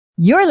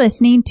You're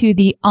listening to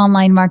the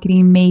Online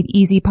Marketing Made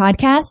Easy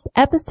podcast,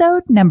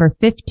 episode number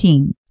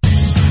 15.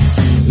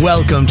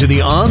 Welcome to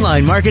the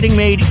Online Marketing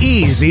Made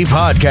Easy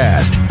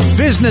podcast.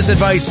 Business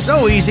advice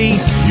so easy,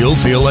 you'll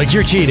feel like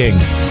you're cheating.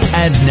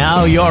 And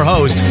now your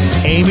host,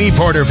 Amy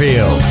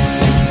Porterfield.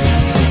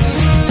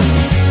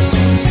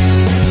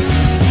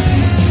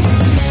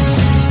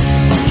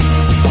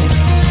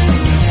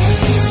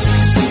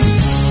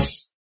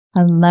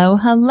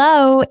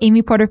 Hello.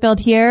 Amy Porterfield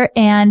here,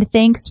 and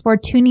thanks for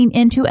tuning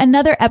into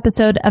another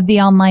episode of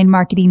the Online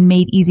Marketing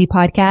Made Easy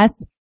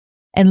podcast.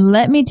 And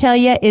let me tell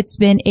you, it's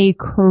been a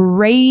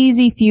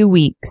crazy few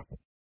weeks.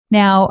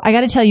 Now, I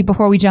got to tell you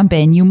before we jump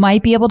in, you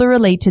might be able to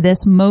relate to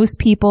this. Most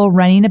people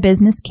running a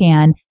business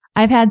can.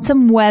 I've had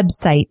some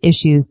website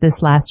issues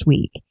this last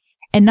week.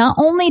 And not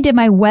only did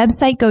my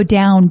website go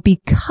down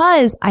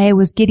because I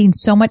was getting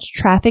so much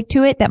traffic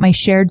to it that my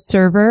shared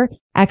server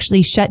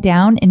actually shut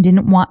down and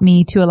didn't want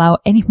me to allow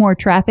any more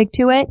traffic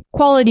to it.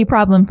 Quality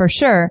problem for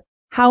sure.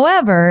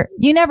 However,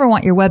 you never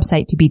want your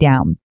website to be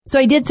down. So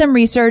I did some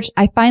research.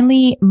 I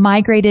finally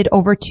migrated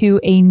over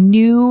to a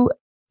new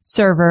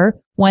server,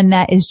 one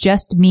that is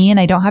just me and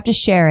I don't have to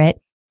share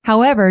it.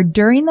 However,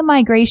 during the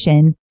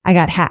migration, I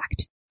got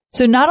hacked.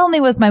 So not only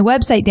was my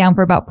website down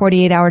for about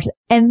 48 hours,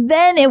 and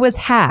then it was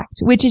hacked,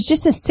 which is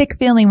just a sick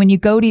feeling when you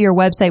go to your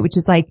website, which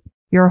is like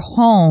your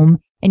home,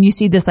 and you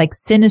see this like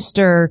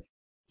sinister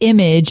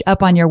image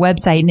up on your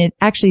website, and it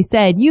actually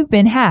said, "You've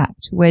been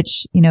hacked,"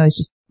 which, is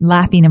just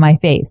laughing in my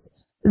face.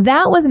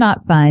 That was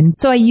not fun.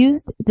 So I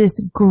used this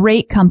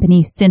great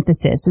company,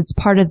 Synthesis. It's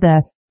part of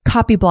the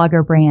Copy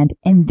Blogger brand,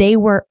 and they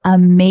were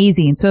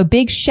amazing. So a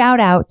big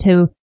shout out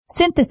to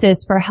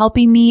Synthesis for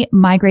helping me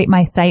migrate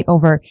my site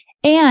over.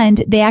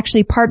 And they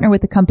actually partner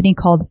with a company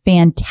called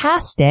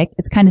Fantastic.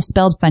 It's kind of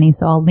spelled funny,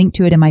 so I'll link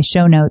to it in my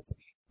show notes.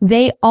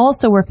 They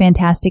also were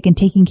fantastic in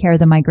taking care of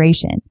the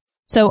migration.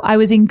 So I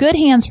was in good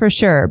hands for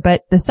sure,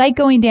 but the site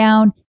going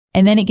down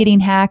and then it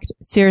getting hacked,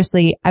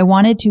 seriously, I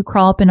wanted to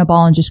crawl up in a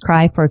ball and just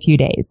cry for a few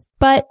days.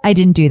 But I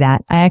didn't do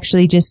that. I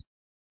actually just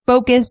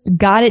focused,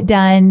 got it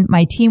done.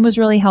 My team was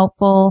really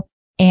helpful,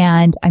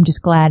 and I'm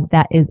just glad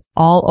that is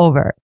all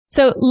over.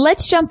 So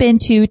let's jump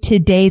into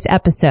today's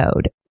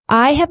episode.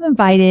 I have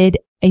invited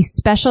a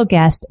special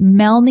guest,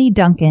 Melanie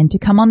Duncan, to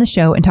come on the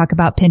show and talk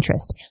about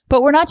Pinterest.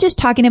 But we're not just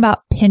talking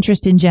about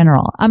Pinterest in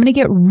general. I'm going to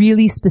get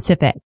really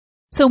specific.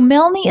 So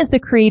Melanie is the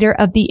creator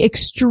of the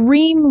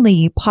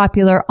extremely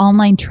popular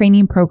online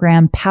training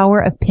program,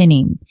 Power of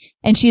Pinning.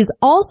 And she is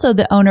also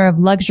the owner of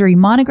Luxury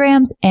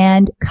Monograms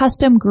and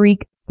Custom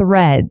Greek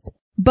Threads,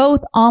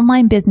 both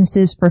online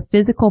businesses for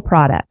physical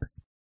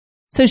products.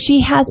 So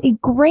she has a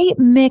great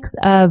mix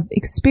of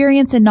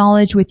experience and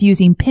knowledge with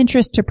using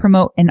Pinterest to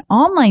promote an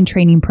online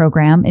training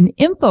program, an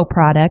info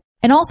product,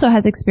 and also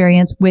has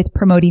experience with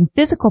promoting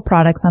physical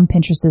products on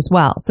Pinterest as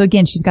well. So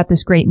again, she's got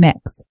this great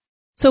mix.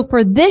 So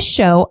for this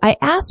show, I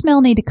asked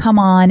Melanie to come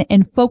on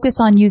and focus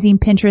on using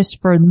Pinterest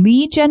for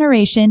lead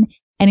generation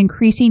and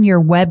increasing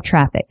your web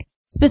traffic.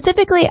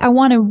 Specifically, I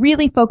want to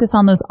really focus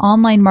on those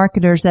online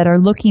marketers that are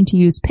looking to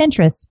use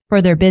Pinterest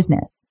for their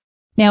business.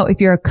 Now,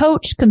 if you're a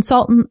coach,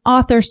 consultant,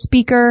 author,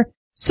 speaker,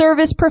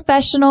 service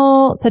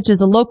professional, such as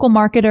a local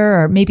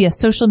marketer or maybe a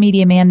social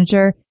media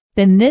manager,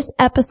 then this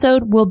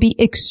episode will be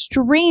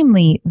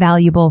extremely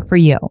valuable for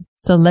you.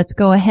 So let's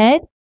go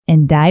ahead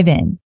and dive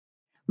in.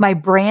 My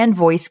brand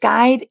voice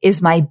guide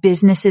is my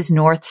business's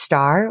North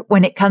Star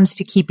when it comes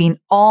to keeping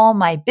all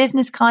my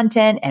business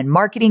content and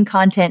marketing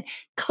content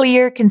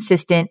clear,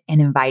 consistent,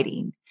 and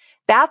inviting.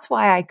 That's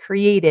why I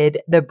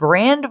created the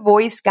Brand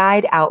Voice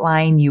Guide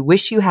Outline You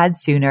Wish You Had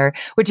Sooner,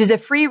 which is a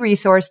free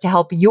resource to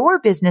help your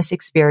business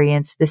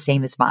experience the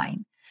same as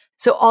mine.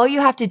 So all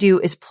you have to do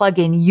is plug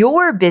in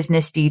your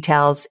business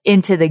details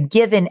into the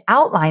given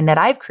outline that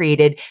I've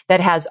created that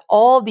has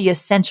all the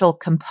essential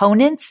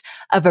components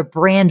of a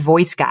brand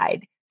voice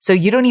guide. So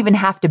you don't even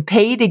have to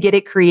pay to get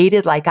it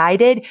created like I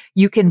did.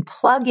 You can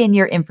plug in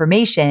your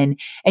information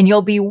and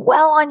you'll be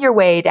well on your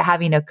way to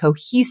having a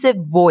cohesive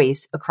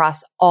voice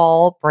across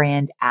all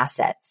brand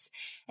assets.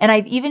 And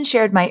I've even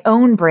shared my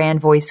own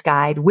brand voice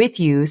guide with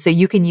you so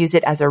you can use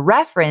it as a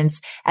reference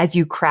as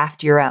you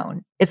craft your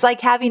own. It's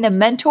like having a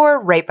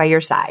mentor right by your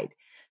side.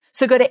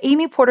 So go to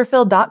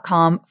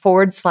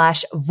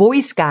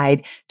amyporterfield.com/voice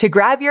guide to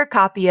grab your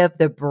copy of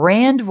the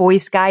Brand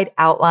Voice Guide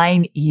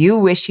Outline You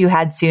Wish You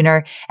Had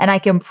Sooner. And I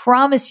can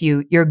promise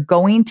you, you're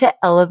going to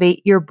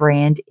elevate your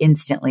brand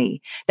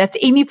instantly. That's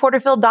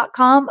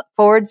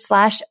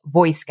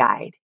amyporterfield.com/voice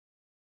guide.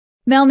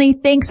 Melanie,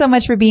 thanks so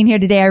much for being here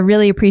today. I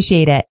really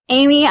appreciate it.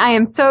 Amy, I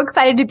am so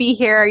excited to be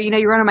here.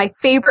 You're one of my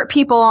favorite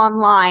people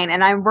online,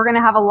 and we're going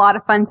to have a lot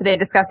of fun today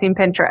discussing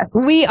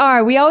Pinterest. We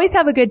are. We always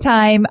have a good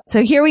time.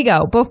 So here we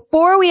go.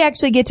 Before we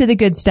actually get to the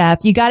good stuff,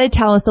 you got to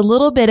tell us a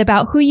little bit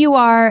about who you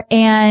are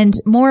and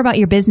more about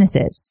your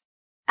businesses.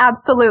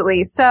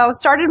 Absolutely. So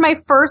started my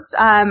first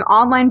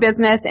online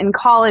business in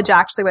college,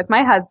 actually, with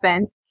my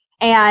husband.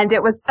 And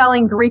it was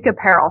selling Greek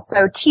apparel.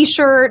 So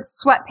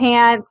t-shirts,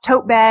 sweatpants,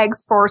 tote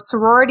bags for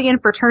sorority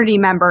and fraternity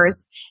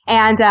members.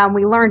 And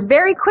we learned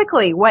very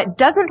quickly what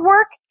doesn't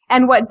work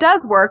and what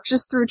does work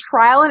just through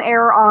trial and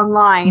error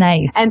online.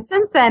 Nice. And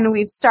since then,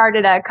 we've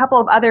started a couple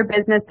of other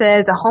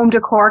businesses, a home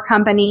decor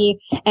company,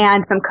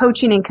 and some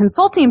coaching and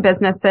consulting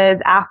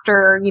businesses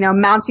after,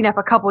 mounting up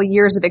a couple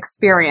years of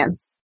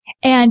experience.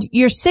 And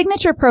your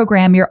signature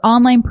program, your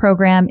online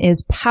program,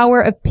 is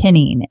Power of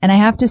Pinning. And I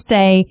have to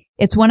say,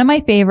 it's one of my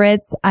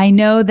favorites. I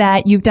know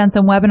that you've done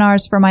some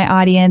webinars for my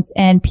audience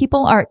and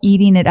people are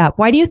eating it up.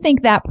 Why do you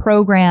think that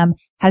program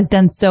has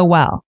done so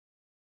well?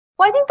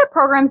 Well, I think the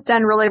program's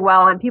done really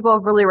well and people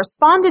have really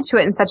responded to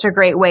it in such a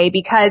great way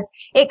because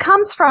it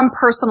comes from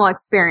personal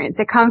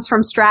experience. It comes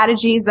from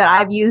strategies that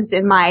I've used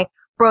in my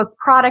both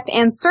product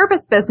and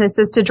service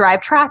businesses to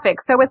drive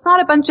traffic. So it's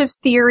not a bunch of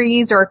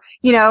theories or,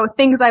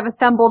 things I've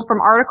assembled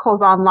from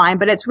articles online,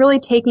 but it's really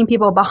taking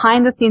people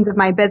behind the scenes of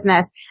my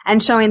business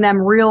and showing them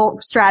real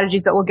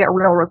strategies that will get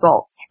real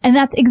results. And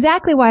that's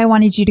exactly why I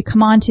wanted you to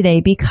come on today,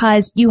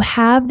 because you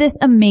have this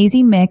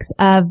amazing mix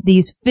of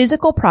these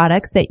physical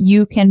products that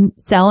you can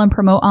sell and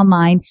promote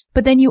online,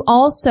 but then you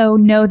also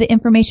know the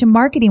information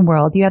marketing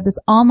world. You have this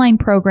online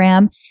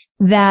program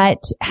that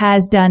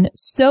has done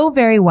so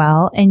very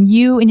well. And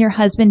you and your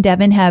husband,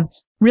 Devin, have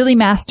really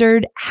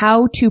mastered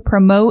how to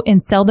promote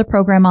and sell the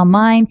program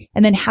online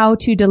and then how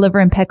to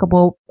deliver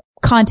impeccable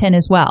content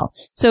as well.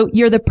 So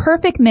you're the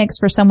perfect mix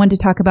for someone to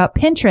talk about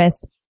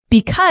Pinterest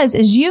because,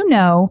 as you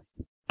know,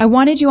 I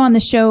wanted you on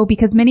the show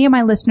because many of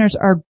my listeners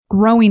are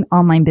growing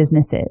online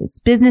businesses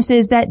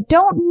that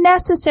don't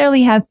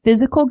necessarily have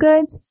physical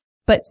goods,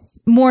 but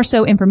more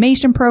so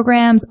information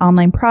programs,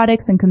 online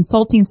products, and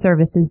consulting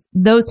services,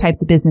 those types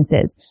of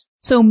businesses.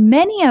 So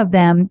many of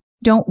them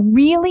don't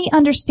really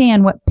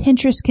understand what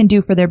Pinterest can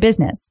do for their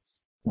business.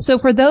 So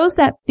for those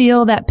that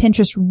feel that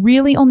Pinterest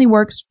really only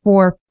works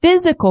for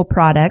physical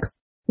products,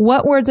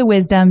 what words of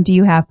wisdom do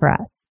you have for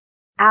us?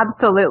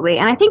 Absolutely.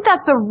 And I think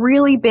that's a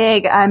really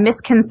big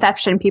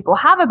misconception people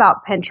have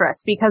about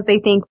Pinterest because they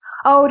think,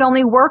 oh, it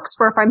only works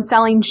for if I'm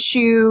selling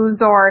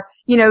shoes or,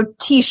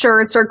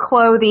 t-shirts or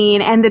clothing.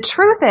 And the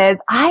truth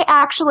is, I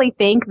actually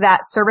think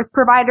that service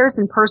providers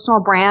and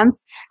personal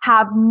brands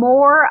have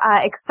more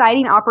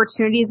exciting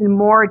opportunities and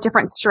more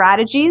different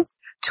strategies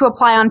to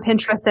apply on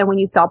Pinterest than when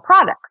you sell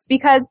products.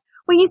 Because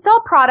when you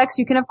sell products,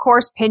 you can, of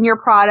course, pin your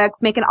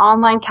products, make an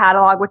online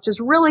catalog, which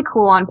is really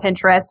cool on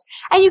Pinterest.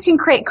 And you can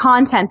create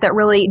content that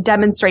really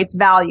demonstrates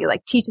value,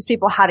 like teaches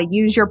people how to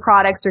use your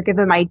products or give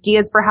them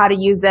ideas for how to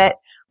use it.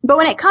 But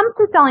when it comes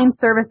to selling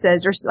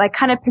services or like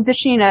kind of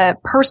positioning a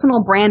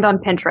personal brand on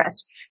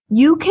Pinterest,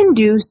 you can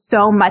do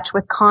so much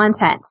with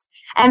content.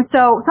 And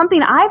so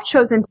something I've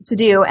chosen to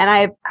do, and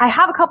I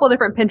have a couple of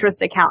different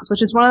Pinterest accounts,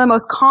 which is one of the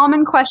most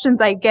common questions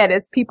I get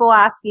is people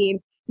asking,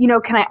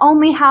 can I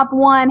only have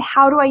one?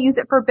 How do I use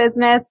it for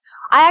business?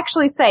 I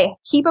actually say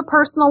keep a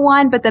personal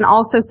one, but then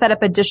also set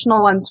up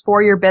additional ones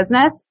for your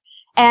business.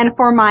 And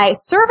for my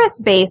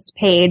service-based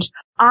page,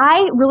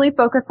 I really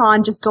focus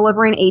on just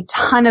delivering a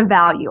ton of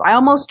value. I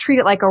almost treat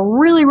it like a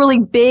really, really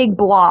big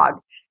blog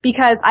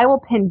because I will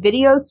pin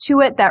videos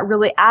to it that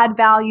really add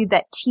value,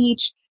 that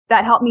teach,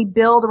 that help me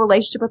build a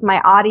relationship with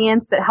my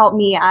audience, that help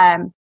me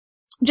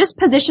just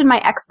position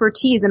my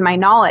expertise and my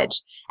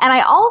knowledge. And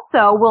I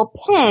also will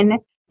pin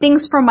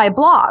things from my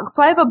blog.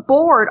 So I have a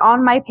board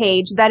on my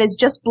page that is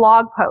just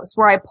blog posts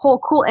where I pull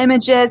cool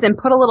images and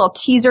put a little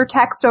teaser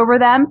text over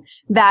them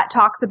that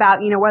talks about,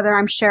 whether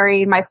I'm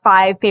sharing my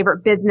 5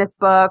 favorite business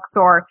books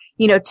or,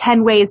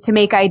 10 ways to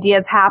make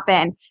ideas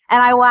happen.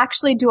 And I will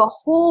actually do a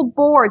whole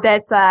board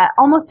that's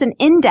almost an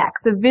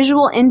index, a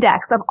visual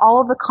index of all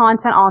of the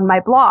content on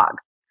my blog.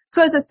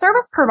 So as a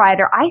service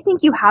provider, I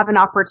think you have an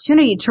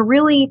opportunity to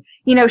really,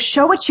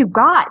 show what you've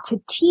got,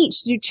 to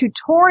teach, do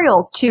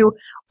tutorials, to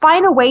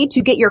find a way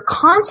to get your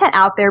content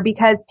out there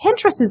because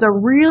Pinterest is a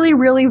really,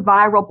 really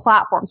viral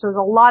platform. So there's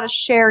a lot of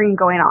sharing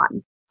going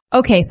on.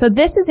 Okay. So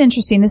this is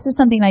interesting. This is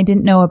something I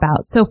didn't know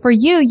about. So for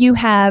you, you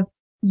have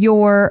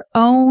your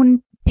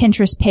own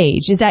Pinterest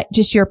page. Is that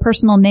just your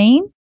personal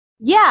name?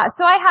 Yeah.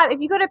 So I have, if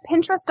you go to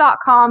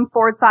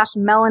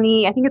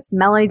Pinterest.com/Melanie, I think it's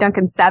Melanie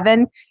Duncan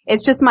 7.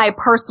 It's just my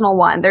personal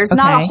one. There's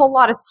not a whole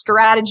lot of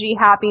strategy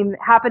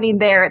happening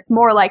there. It's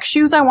more like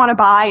shoes I want to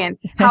buy and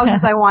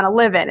houses I want to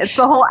live in. It's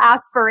the whole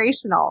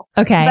aspirational.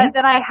 Okay. But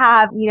then I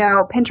have,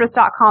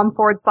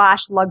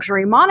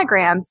 Pinterest.com/luxury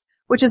monograms,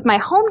 which is my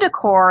home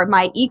decor,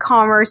 my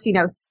e-commerce,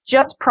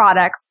 just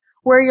products,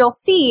 where you'll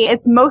see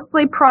it's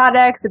mostly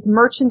products, it's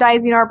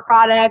merchandising our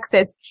products,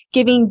 it's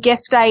giving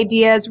gift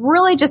ideas,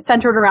 really just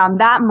centered around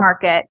that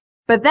market.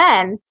 But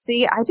then,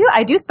 see,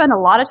 I do spend a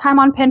lot of time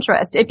on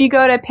Pinterest. If you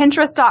go to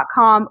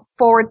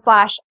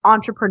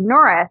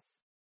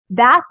Pinterest.com/entrepreneuress,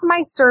 that's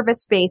my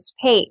service-based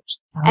page.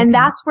 Okay. And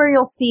that's where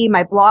you'll see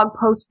my blog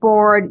post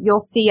board. You'll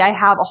see I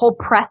have a whole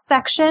press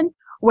section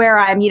where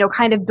I'm,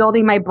 kind of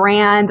building my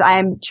brand.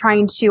 I'm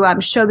trying to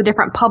show the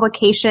different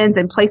publications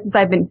and places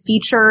I've been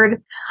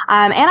featured.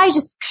 And I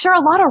just share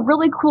a lot of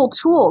really cool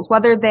tools,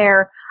 whether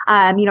they're,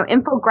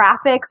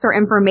 infographics or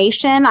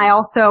information. I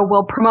also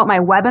will promote my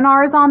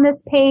webinars on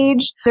this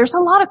page. There's a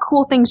lot of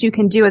cool things you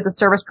can do as a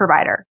service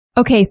provider.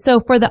 Okay. So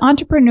for the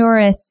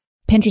Entrepreneuress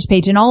Pinterest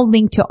page, and I'll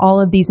link to all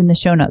of these in the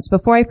show notes.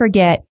 Before I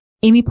forget,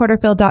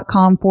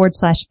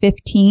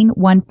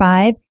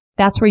 amyporterfield.com/1515.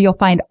 That's where you'll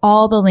find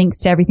all the links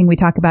to everything we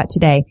talk about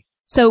today.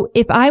 So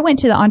if I went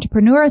to the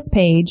Entrepreneurs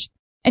page,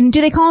 and do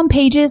they call them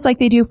pages like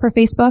they do for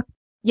Facebook?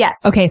 Yes.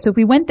 Okay. So if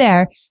we went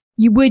there,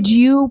 would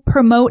you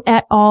promote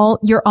at all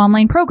your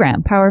online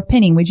program, Power of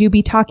Pinning? Would you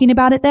be talking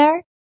about it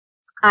there?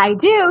 I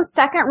do.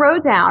 Second row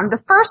down. The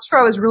first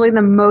row is really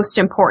the most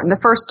important, the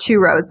first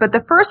 2 rows. But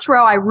the first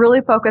row, I really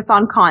focus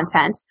on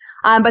content.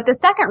 But the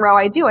second row,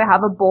 I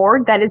have a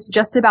board that is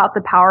just about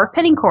the Power of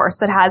Pinning course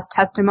that has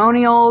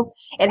testimonials.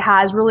 It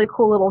has really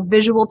cool little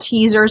visual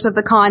teasers of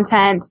the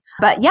content.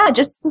 But yeah,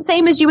 just the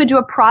same as you would do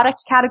a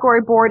product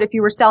category board if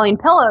you were selling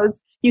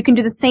pillows. You can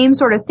do the same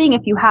sort of thing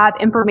if you have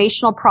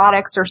informational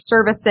products or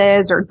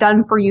services or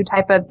done for you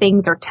type of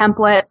things or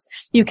templates.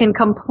 You can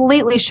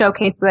completely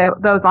showcase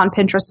those on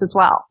Pinterest as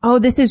well. Oh,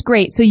 this is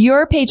great. So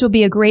your page will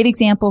be a great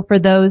example for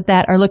those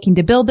that are looking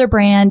to build their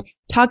brand,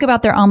 talk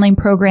about their online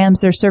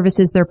programs, their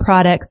services, their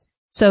products.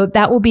 So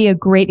that will be a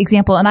great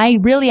example. And I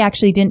really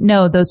actually didn't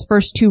know those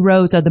first 2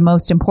 rows are the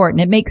most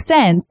important. It makes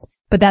sense,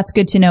 but that's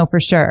good to know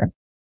for sure.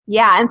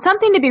 Yeah. And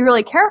something to be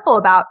really careful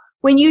about.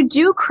 When you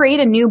do create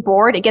a new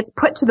board, it gets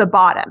put to the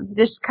bottom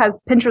just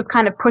because Pinterest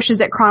kind of pushes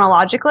it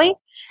chronologically.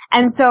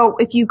 And so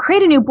if you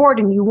create a new board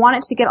and you want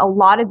it to get a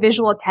lot of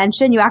visual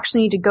attention, you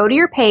actually need to go to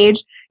your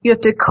page. You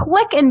have to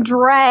click and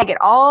drag it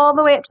all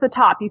the way up to the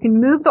top. You can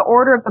move the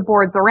order of the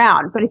boards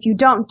around. But if you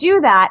don't do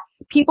that,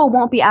 people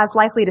won't be as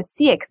likely to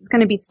see it because it's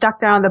going to be stuck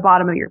down at the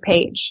bottom of your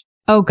page.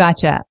 Oh,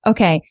 gotcha.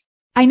 Okay.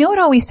 I know it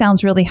always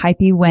sounds really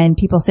hypey when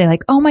people say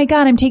like, oh my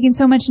God, I'm taking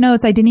so much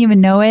notes. I didn't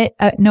even know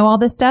all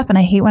this stuff. And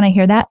I hate when I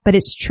hear that, but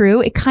it's true.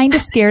 It kind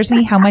of scares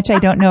me how much I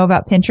don't know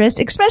about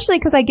Pinterest, especially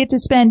because I get to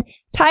spend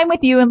time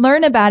with you and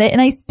learn about it. And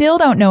I still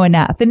don't know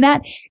enough. And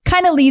that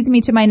kind of leads me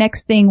to my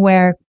next thing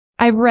where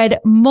I've read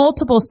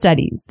multiple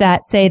studies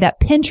that say that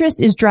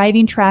Pinterest is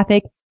driving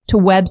traffic to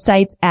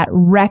websites at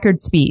record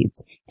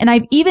speeds. And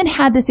I've even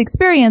had this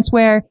experience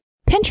where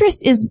Pinterest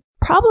is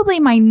probably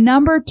my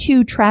number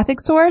 2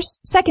 traffic source,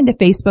 second to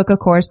Facebook, of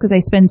course, because I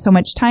spend so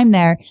much time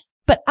there.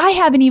 But I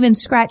haven't even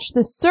scratched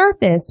the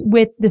surface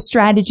with the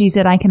strategies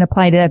that I can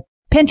apply to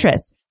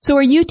Pinterest. So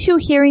are you two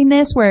hearing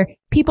this where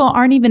people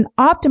aren't even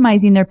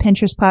optimizing their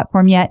Pinterest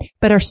platform yet,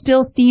 but are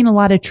still seeing a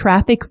lot of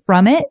traffic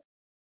from it?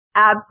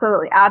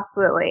 Absolutely.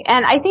 Absolutely.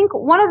 And I think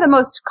one of the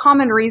most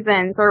common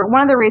reasons, or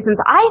one of the reasons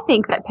I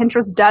think that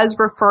Pinterest does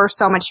refer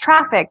so much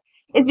traffic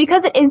is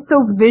because it is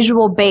so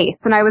visual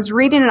based. And I was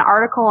reading an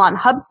article on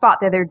HubSpot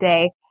the other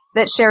day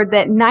that shared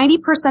that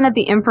 90% of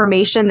the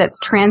information that's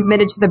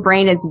transmitted to the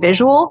brain is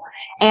visual,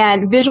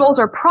 and visuals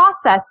are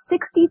processed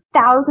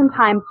 60,000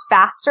 times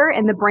faster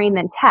in the brain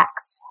than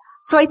text.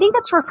 So I think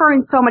that's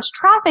referring so much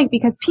traffic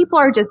because people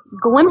are just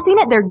glimpsing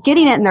it, they're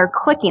getting it, and they're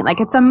clicking.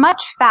 Like it's a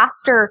much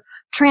faster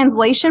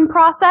translation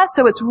process.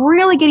 So it's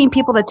really getting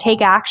people to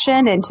take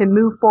action and to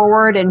move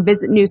forward and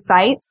visit new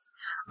sites.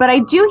 But I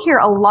do hear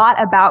a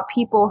lot about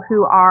people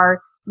who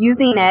are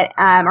using it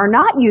or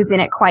not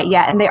using it quite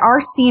yet, and they are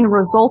seeing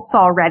results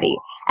already.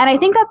 And I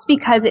think that's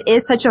because it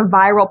is such a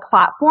viral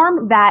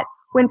platform that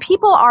when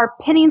people are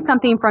pinning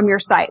something from your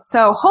site,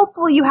 so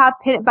hopefully you have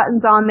pin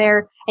buttons on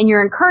there and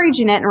you're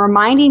encouraging it and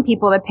reminding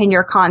people to pin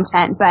your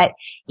content. But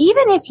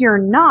even if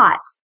you're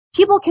not,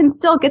 people can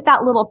still get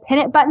that little pin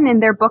it button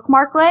in their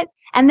bookmarklet,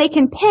 and they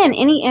can pin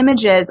any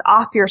images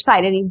off your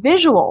site, any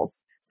visuals.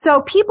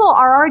 So people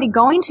are already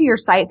going to your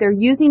site. They're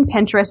using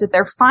Pinterest. If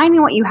they're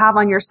finding what you have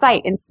on your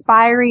site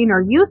inspiring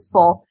or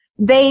useful,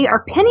 they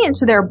are pinning it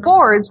to their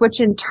boards,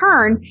 which in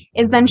turn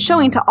is then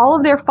showing to all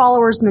of their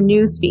followers in the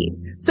news feed.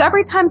 So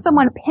every time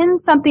someone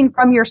pins something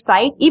from your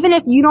site, even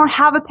if you don't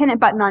have a pin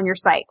it button on your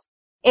site,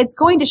 it's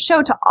going to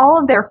show to all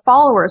of their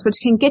followers, which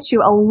can get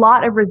you a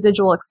lot of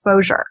residual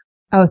exposure.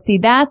 Oh, see,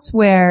 that's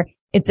where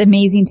it's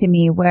amazing to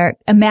me, where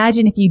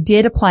imagine if you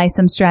did apply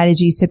some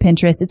strategies to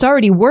Pinterest. It's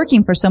already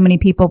working for so many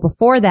people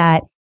before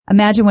that.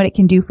 Imagine what it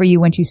can do for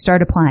you once you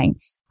start applying.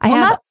 Go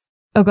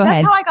ahead.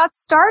 That's how I got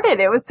started.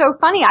 It was so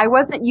funny. I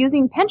wasn't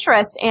using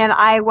Pinterest, and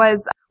I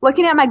was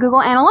looking at my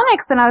Google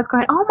Analytics, and I was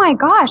going, oh my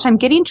gosh, I'm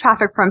getting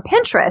traffic from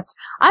Pinterest.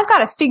 I've got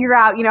to figure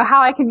out,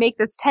 how I can make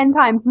this 10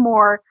 times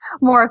more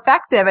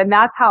effective. And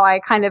that's how I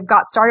kind of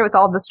got started with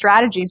all the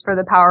strategies for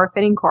the Power of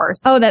Pinning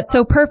course. Oh, that's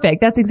so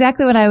perfect. That's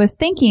exactly what I was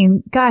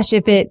thinking. Gosh,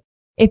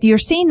 if you're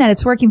seeing that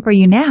it's working for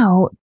you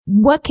now,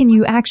 what can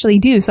you actually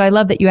do? So I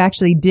love that you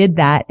actually did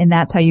that, and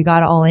that's how you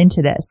got all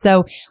into this.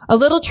 So a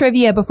little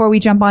trivia before we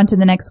jump on to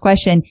the next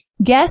question.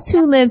 Guess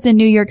who lives in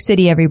New York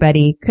City,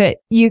 everybody?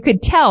 You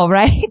could tell,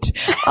 right?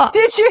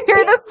 Did you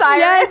hear the siren?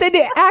 Yes,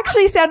 it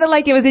actually sounded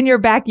like it was in your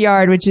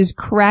backyard, which is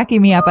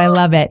cracking me up. I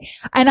love it.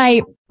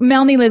 And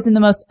Melanie lives in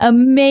the most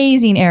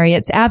amazing area.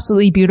 It's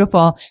absolutely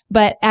beautiful.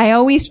 But I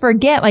always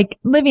forget, like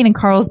living in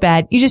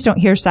Carlsbad, you just don't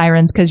hear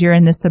sirens because you're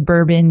in the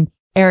suburban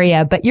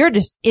area, but you're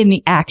just in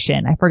the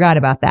action. I forgot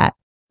about that.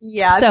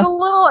 Yeah, it's a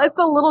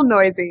little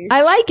noisy.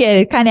 I like it.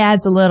 It kind of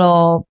adds a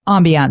little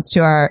ambiance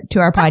to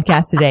our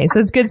podcast today. So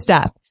it's good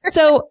stuff.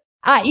 So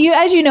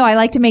As you know, I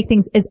like to make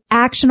things as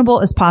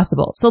actionable as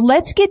possible. So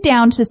let's get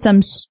down to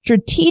some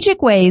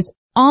strategic ways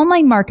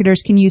online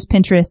marketers can use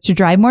Pinterest to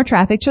drive more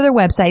traffic to their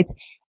websites,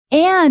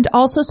 and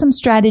also some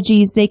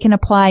strategies they can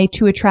apply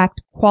to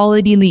attract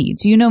quality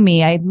leads. You know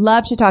me, I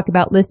love to talk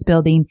about list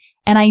building,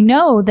 and I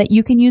know that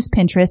you can use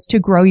Pinterest to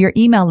grow your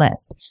email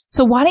list.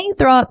 So why don't you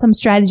throw out some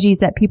strategies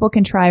that people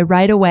can try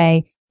right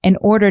away in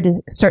order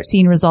to start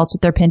seeing results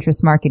with their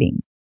Pinterest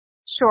marketing?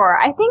 Sure.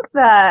 I think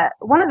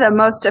one of the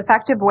most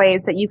effective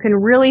ways that you can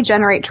really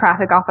generate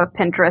traffic off of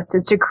Pinterest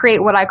is to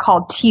create what I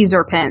call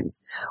teaser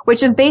pins,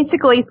 which is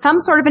basically some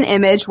sort of an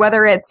image,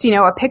 whether it's,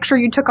 a picture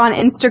you took on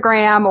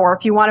Instagram, or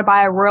if you want to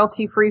buy a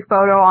royalty-free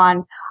photo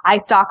on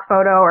iStock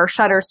Photo or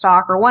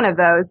Shutterstock or one of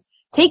those,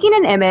 taking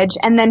an image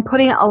and then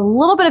putting a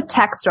little bit of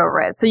text over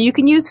it. So you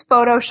can use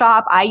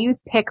Photoshop. I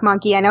use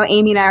PicMonkey. I know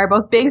Amy and I are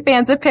both big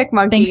fans of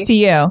PicMonkey. Thanks to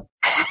you.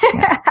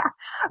 Yeah.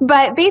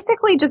 But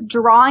basically just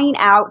drawing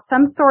out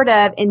some sort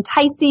of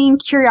enticing,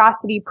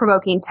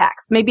 curiosity-provoking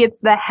text. Maybe it's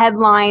the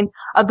headline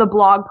of the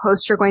blog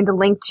post you're going to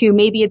link to.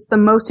 Maybe it's the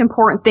most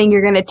important thing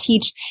you're going to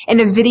teach in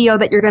a video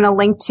that you're going to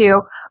link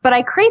to. But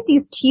I create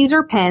these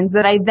teaser pins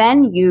that I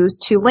then use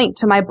to link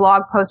to my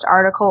blog post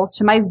articles,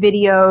 to my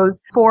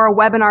videos, for a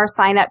webinar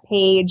sign-up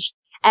page.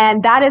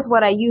 And that is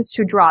what I use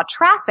to draw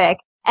traffic.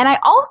 And I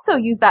also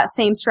use that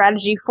same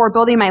strategy for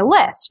building my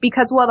list,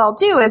 because what I'll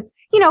do is,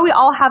 we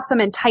all have some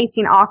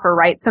enticing offer,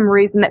 right? Some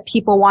reason that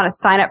people want to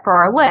sign up for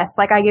our list.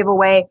 Like I give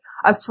away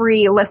a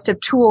free list of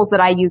tools that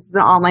I use as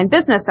an online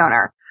business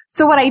owner.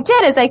 So what I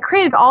did is I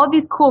created all of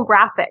these cool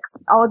graphics,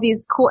 all of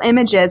these cool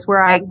images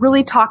where I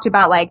really talked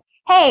about like,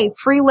 hey,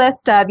 free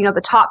list of,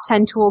 the top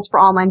 10 tools for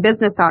online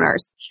business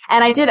owners.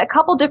 And I did a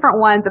couple different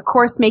ones, of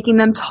course, making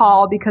them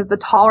tall, because the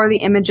taller the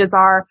images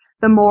are,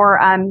 the more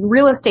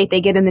real estate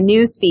they get in the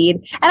news feed.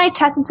 And I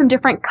tested some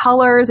different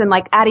colors and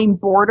like adding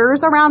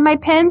borders around my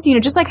pins,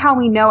 just like how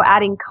we know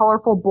adding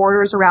colorful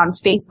borders around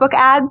Facebook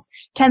ads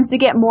tends to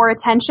get more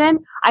attention.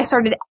 I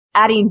started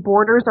adding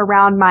borders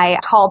around my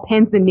tall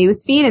pins in the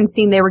news feed and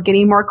seeing they were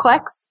getting more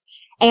clicks.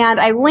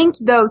 And I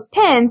linked those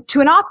pins to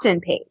an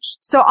opt-in page.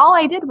 So all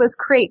I did was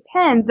create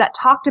pins that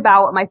talked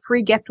about what my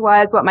free gift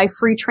was, what my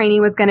free training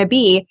was going to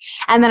be.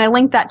 And then I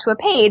linked that to a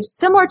page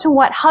similar to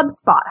what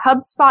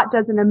HubSpot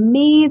does an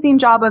amazing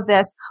job of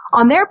this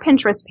on their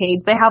Pinterest page.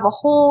 They have a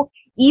whole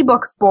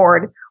ebooks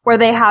board where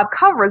they have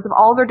covers of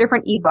all their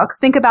different ebooks.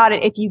 Think about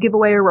it if you give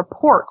away a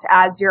report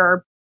as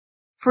your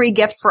free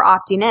gift for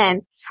opting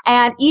in.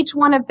 And each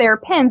one of their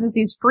pins is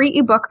these free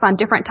ebooks on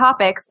different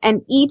topics, and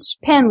each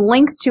pin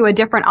links to a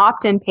different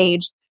opt-in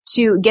page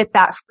to get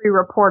that free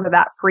report or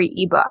that free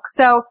ebook.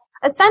 So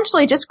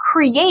essentially just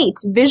create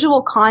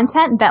visual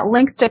content that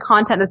links to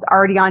content that's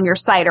already on your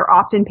site, or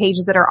opt-in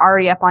pages that are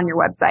already up on your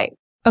website.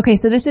 Okay,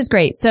 so this is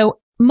great. So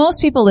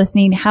most people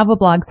listening have a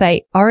blog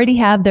site, already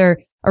have their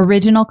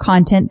original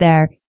content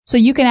there. So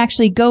you can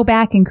actually go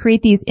back and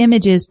create these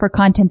images for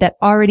content that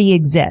already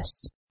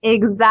exists.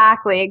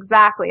 Exactly.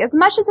 As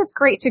much as it's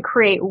great to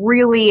create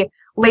really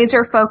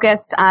laser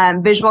focused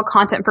visual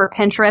content for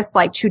Pinterest,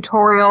 like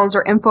tutorials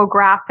or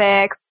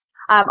infographics,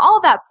 all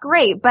of that's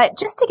great. But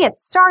just to get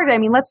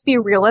started, let's be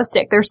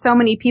realistic. There's so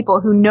many people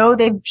who know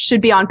they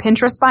should be on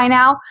Pinterest by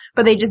now,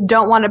 but they just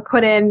don't want to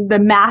put in the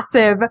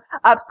massive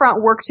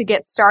upfront work to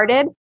get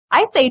started.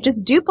 I say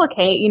just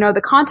duplicate,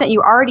 the content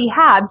you already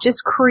have,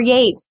 just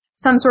create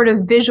some sort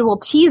of visual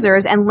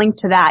teasers and link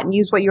to that and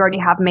use what you already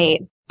have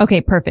made. Okay,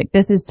 perfect.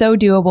 This is so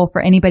doable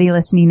for anybody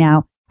listening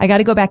now. I got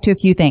to go back to a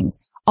few things.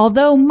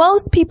 Although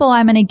most people,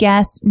 I'm going to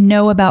guess,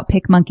 know about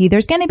PicMonkey,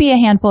 there's going to be a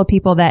handful of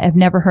people that have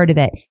never heard of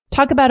it.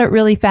 Talk about it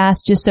really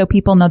fast, just so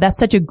people know that's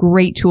such a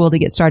great tool to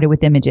get started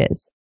with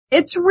images.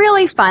 It's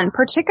really fun,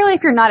 particularly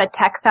if you're not a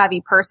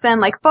tech-savvy person.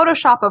 Like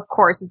Photoshop, of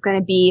course, is going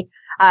to be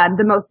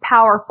the most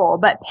powerful,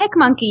 but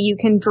PicMonkey, you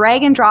can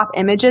drag and drop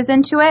images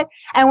into it.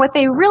 And what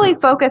they really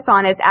focus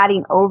on is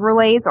adding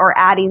overlays or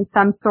adding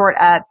some sort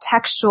of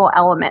textual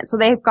element. So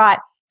they've got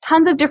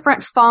tons of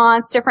different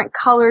fonts, different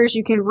colors.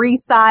 You can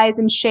resize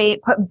and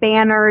shape, put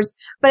banners,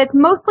 but it's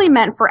mostly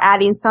meant for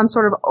adding some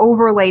sort of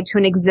overlay to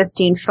an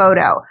existing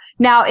photo.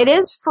 Now, it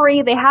is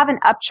free. They have an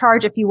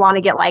upcharge if you want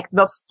to get like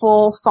the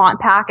full font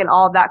pack and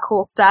all of that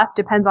cool stuff.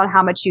 Depends on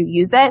how much you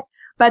use it.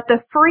 But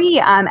the free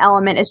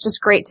element is just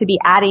great to be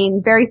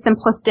adding very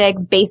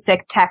simplistic,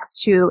 basic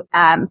text to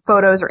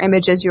photos or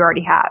images you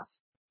already have.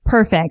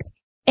 Perfect.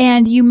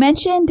 And you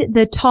mentioned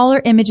the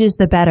taller images,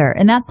 the better.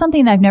 And that's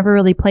something that I've never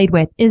really played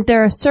with. Is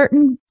there a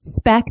certain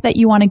spec that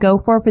you want to go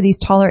for these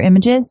taller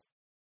images?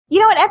 You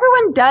know what?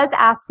 Everyone does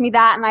ask me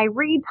that. And I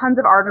read tons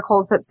of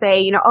articles that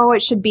say,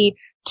 it should be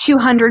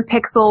 200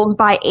 pixels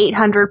by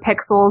 800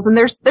 pixels. And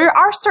there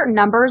are certain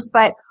numbers,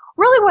 but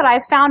really what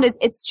I've found is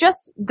it's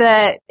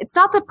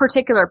not the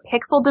particular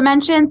pixel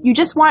dimensions. You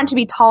just want it to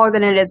be taller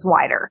than it is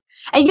wider.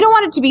 And you don't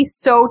want it to be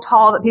so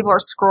tall that people are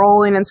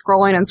scrolling and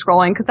scrolling and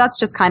scrolling, because that's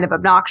just kind of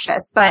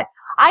obnoxious. But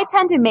I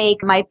tend to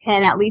make my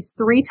pin at least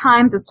 3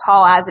 times as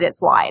tall as it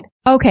is wide.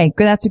 Okay,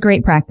 that's a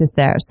great practice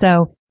there.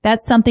 So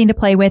that's something to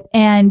play with.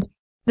 And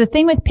the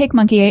thing with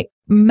PicMonkey,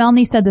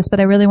 Melanie said this, but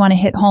I really want to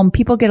hit home.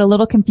 People get a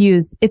little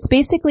confused. It's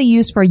basically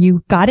used for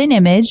you've got an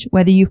image,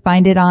 whether you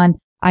find it on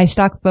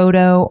iStock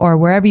Photo or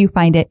wherever you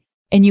find it,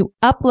 and you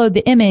upload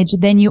the image,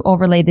 then you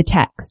overlay the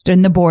text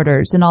and the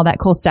borders and all that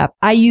cool stuff.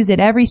 I use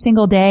it every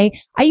single day.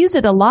 I use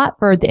it a lot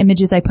for the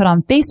images I put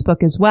on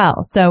Facebook as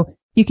well. So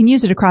you can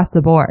use it across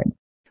the board.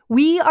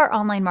 We are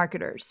online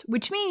marketers,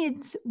 which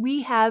means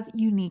we have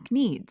unique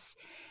needs.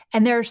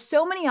 And there are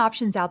so many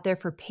options out there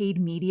for paid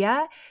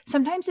media.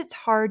 Sometimes it's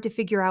hard to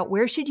figure out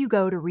where should you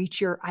go to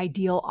reach your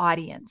ideal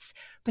audience.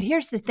 But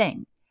here's the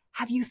thing.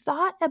 Have you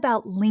thought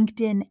about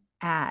LinkedIn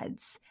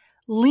ads?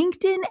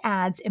 LinkedIn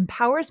ads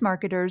empowers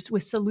marketers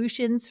with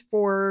solutions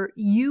for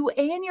you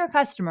and your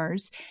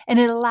customers, and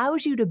it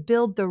allows you to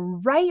build the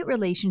right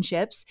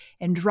relationships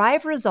and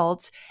drive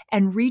results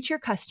and reach your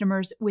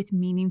customers with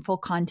meaningful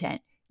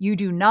content. You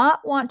do not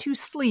want to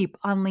sleep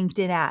on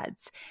LinkedIn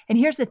ads. And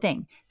here's the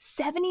thing,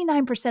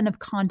 79% of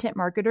content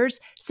marketers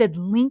said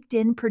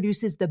LinkedIn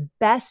produces the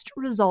best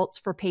results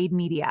for paid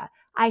media.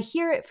 I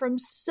hear it from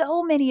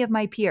so many of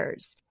my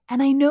peers.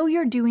 And I know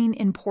you're doing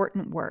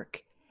important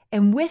work.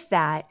 And with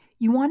that,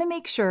 you want to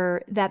make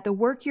sure that the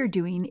work you're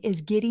doing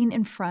is getting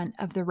in front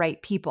of the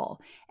right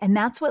people. And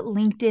that's what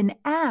LinkedIn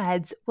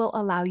ads will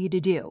allow you to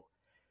do.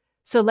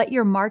 So let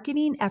your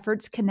marketing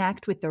efforts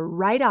connect with the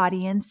right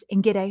audience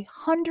and get a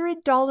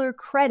 $100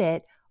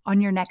 credit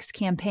on your next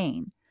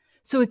campaign.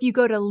 So if you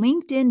go to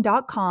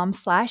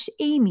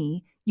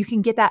linkedin.com/Amy, you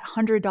can get that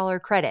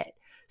 $100 credit.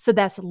 So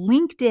that's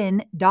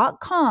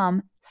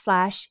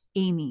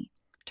linkedin.com/Amy.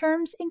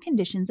 Terms and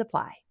conditions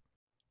apply.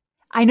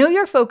 I know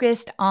you're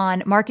focused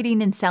on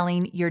marketing and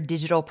selling your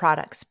digital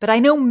products, but I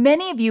know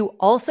many of you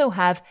also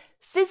have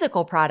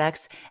physical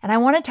products, and I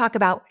want to talk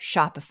about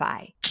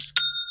Shopify.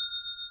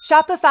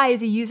 Shopify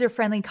is a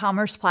user-friendly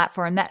commerce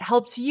platform that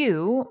helps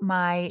you,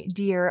 my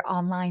dear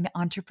online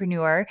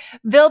entrepreneur,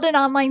 build an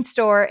online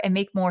store and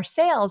make more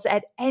sales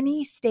at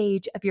any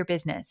stage of your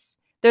business.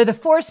 They're the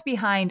force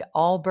behind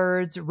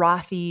Allbirds,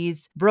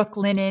 Rothy's,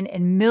 Brooklinen,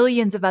 and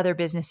millions of other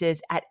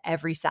businesses at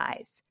every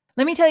size.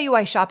 Let me tell you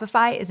why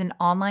Shopify is an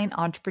online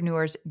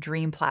entrepreneur's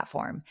dream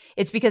platform.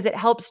 It's because it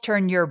helps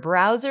turn your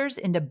browsers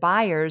into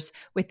buyers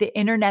with the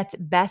internet's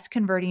best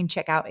converting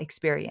checkout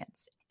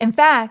experience. In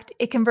fact,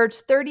 it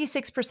converts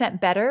 36%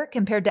 better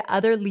compared to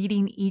other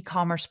leading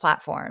e-commerce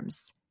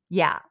platforms.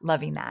 Yeah,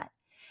 loving that.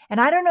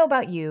 And I don't know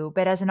about you,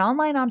 but as an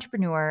online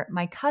entrepreneur,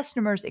 my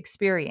customers'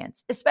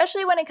 experience,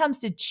 especially when it comes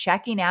to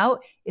checking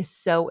out, is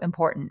so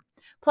important.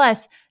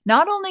 Plus,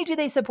 not only do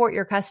they support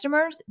your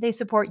customers, they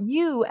support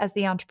you as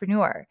the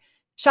entrepreneur.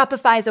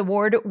 Shopify's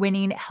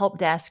award-winning help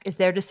desk is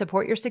there to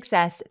support your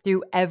success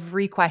through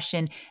every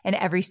question and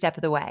every step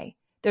of the way.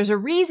 There's a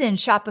reason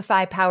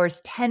Shopify powers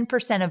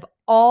 10% of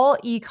all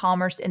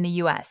e-commerce in the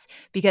US,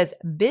 because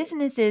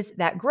businesses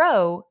that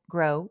grow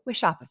with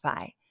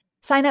Shopify.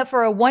 Sign up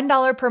for a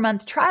 $1 per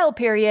month trial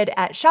period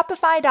at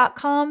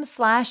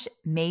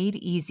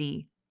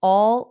shopify.com/madeeasy,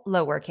 all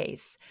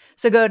lowercase.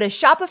 So go to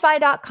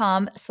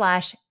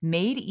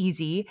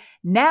shopify.com/madeeasy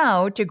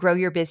now to grow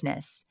your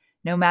business,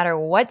 no matter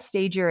what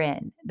stage you're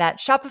in.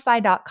 That's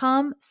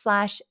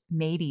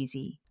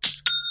shopify.com/madeeasy.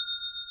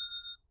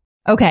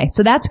 Okay,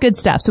 so that's good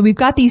stuff. So we've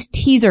got these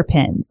teaser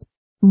pins,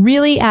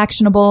 really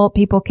actionable.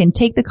 People can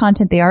take the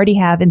content they already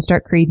have and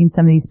start creating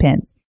some of these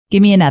pins.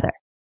 Give me another.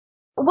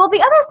 Well,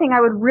 the other thing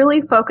I would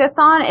really focus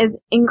on is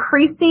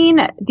increasing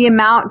the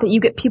amount that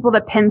you get people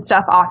to pin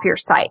stuff off your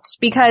site.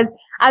 Because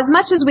as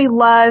much as we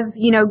love,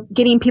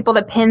 getting people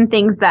to pin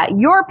things that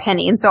you're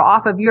pinning, so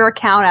off of your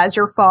account as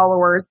your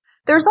followers,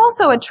 there's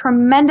also a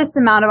tremendous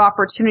amount of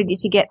opportunity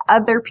to get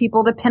other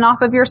people to pin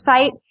off of your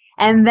site.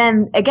 And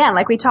then again,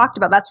 like we talked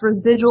about, that's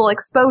residual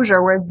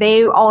exposure where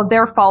all of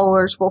their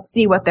followers will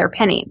see what they're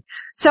pinning.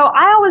 So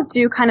I always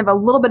do kind of a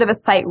little bit of a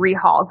site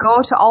rehaul.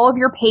 Go to all of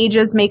your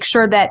pages, make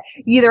sure that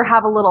you either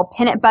have a little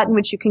pin it button,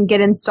 which you can get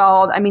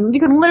installed. I mean, you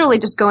can literally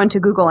just go into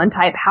Google and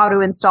type how to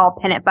install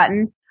pin it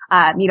button,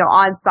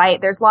 on site.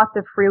 There's lots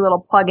of free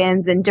little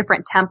plugins and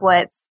different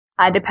templates,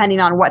 depending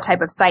on what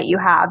type of site you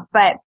have.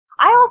 But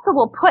I also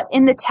will put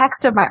in the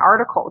text of my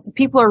articles. If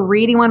people are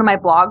reading one of my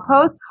blog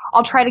posts,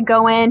 I'll try to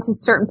go into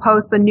certain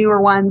posts, the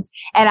newer ones,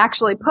 and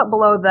actually put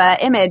below the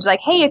image,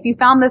 like, hey, if you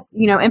found this,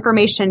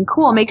 information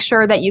cool, make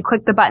sure that you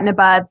click the button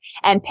above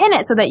and pin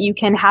it so that you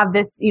can have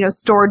this,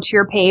 stored to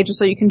your page or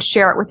so you can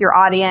share it with your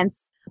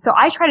audience. So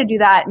I try to do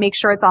that, make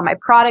sure it's on my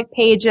product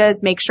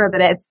pages, make sure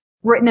that it's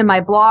written in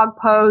my blog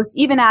posts,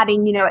 even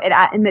adding, it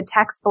in the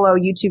text below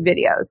YouTube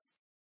videos.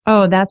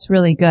 Oh, that's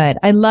really good.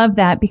 I love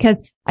that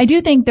because I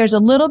do think there's a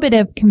little bit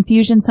of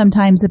confusion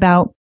sometimes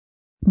about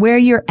where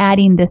you're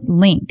adding this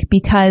link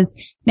because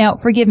now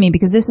forgive me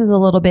because this is a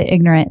little bit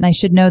ignorant and I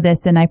should know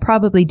this and I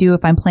probably do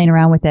if I'm playing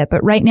around with it.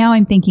 But right now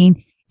I'm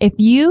thinking if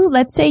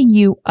let's say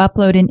you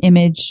upload an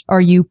image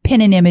or you pin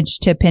an image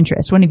to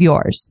Pinterest, one of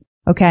yours,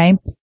 okay?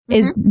 Mm-hmm.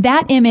 Is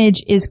that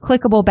image is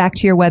clickable back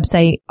to your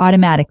website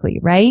automatically,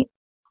 right?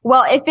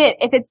 Well, if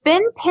it's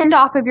been pinned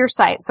off of your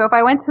site, so if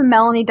I went to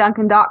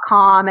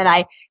melanieduncan.com and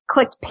I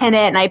clicked pin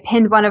it and I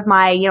pinned one of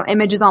my,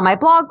 images on my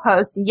blog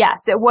post,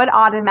 yes, it would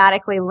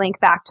automatically link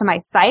back to my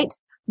site.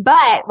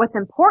 But what's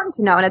important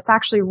to know, and it's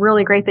actually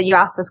really great that you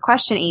asked this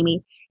question,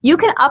 Amy, you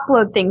can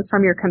upload things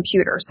from your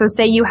computer. So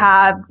say you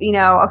have,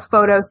 a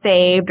photo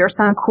saved or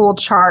some cool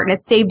chart and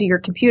it's saved to your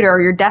computer or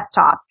your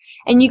desktop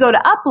and you go to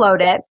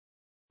upload it.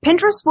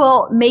 Pinterest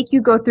will make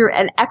you go through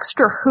an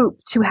extra hoop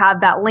to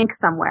have that link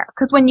somewhere.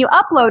 Because when you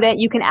upload it,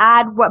 you can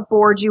add what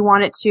board you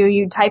want it to.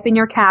 You type in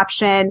your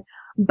caption,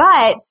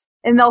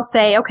 and they'll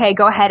say, okay,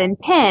 go ahead and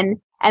pin,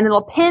 and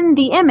it'll pin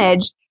the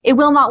image. It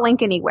will not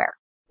link anywhere,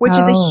 which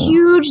is a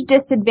huge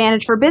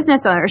disadvantage for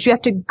business owners. You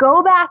have to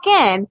go back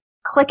in,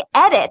 click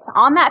edit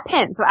on that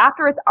pin. So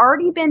after it's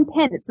already been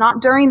pinned, it's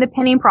not during the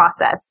pinning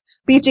process,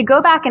 but you have to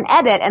go back and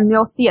edit, and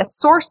you'll see a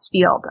source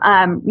field,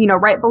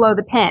 right below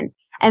the pin.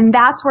 And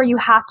that's where you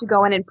have to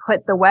go in and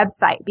put the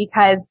website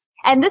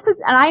and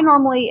I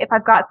normally, if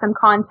I've got some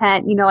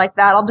content, like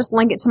that, I'll just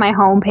link it to my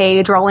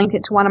homepage or I'll link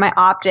it to one of my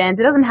opt-ins.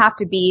 It doesn't have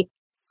to be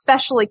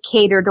specially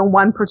catered to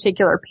one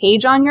particular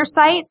page on your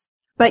site,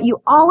 but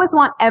you always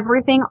want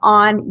everything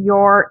on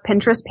your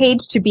Pinterest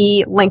page to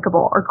be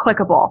linkable or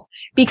clickable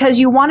because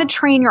you want to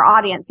train your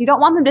audience. You don't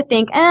want them to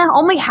think,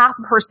 only half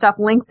of her stuff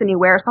links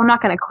anywhere, so I'm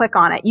not going to click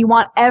on it. You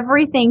want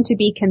everything to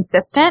be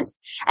consistent.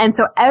 And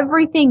so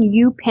everything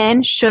you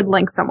pin should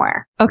link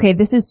somewhere. Okay,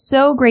 this is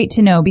so great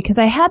to know because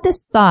I had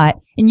this thought,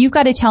 and you've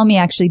got to tell me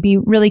actually, be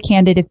really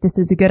candid if this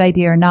is a good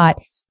idea or not.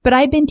 But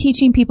I've been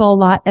teaching people a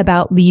lot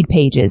about lead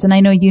pages, and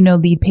I know you know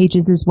lead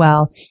pages as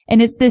well.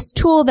 And it's this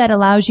tool that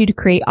allows you to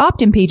create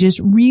opt-in pages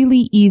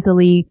really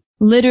easily,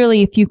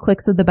 literally a few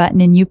clicks of the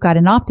button and you've got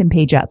an opt-in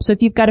page up. So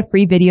if you've got a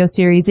free video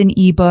series, an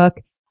ebook,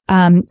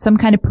 some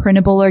kind of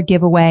printable or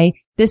giveaway,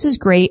 this is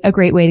a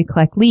great way to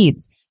collect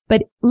leads.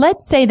 But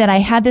let's say that I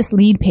had this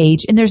lead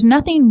page and there's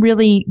nothing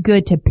really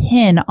good to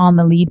pin on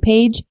the lead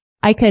page.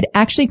 I could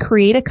actually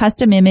create a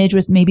custom image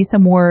with maybe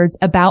some words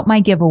about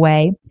my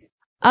giveaway,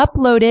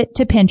 upload it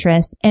to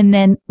Pinterest, and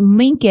then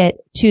link it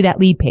to that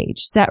lead page.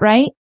 Is that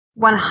right?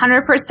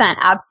 100%.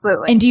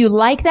 Absolutely. And do you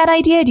like that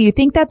idea? Do you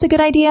think that's a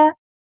good idea?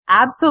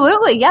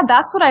 Absolutely. Yeah,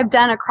 that's what I've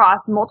done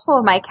across multiple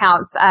of my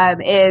accounts,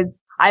 is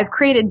I've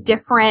created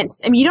different,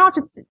 you don't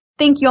have to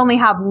think you only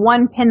have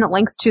one pin that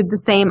links to the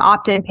same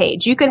opt-in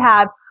page. You could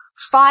have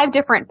 5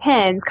 different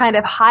pins kind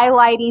of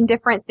highlighting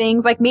different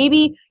things. Like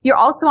maybe you're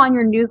also on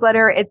your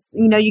newsletter. It's,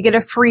 you get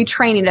a free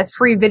training, a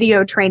free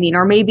video training,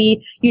 or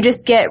maybe you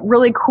just get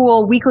really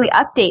cool weekly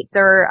updates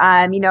or,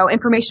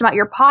 information about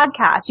your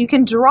podcast. You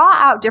can draw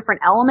out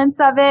different elements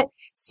of it,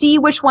 see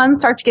which ones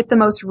start to get the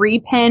most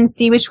repinned,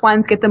 see which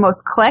ones get the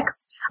most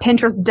clicks.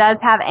 Pinterest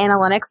does have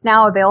analytics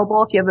now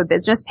available if you have a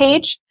business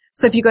page.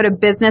 So if you go to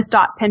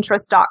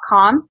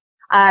business.pinterest.com,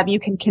 you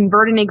can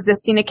convert an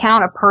existing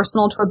account, a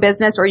personal to a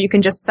business, or you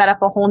can just set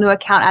up a whole new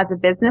account as a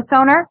business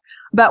owner.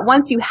 But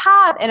once you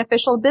have an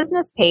official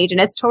business page,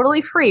 and it's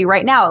totally free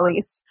right now at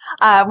least,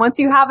 once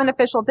you have an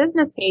official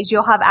business page,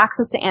 you'll have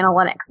access to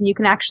analytics and you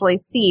can actually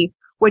see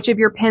which of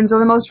your pins are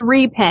the most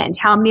repinned,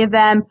 how many of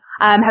them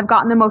have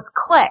gotten the most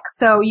clicks.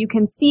 So you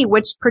can see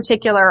which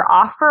particular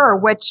offer or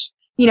which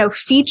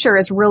feature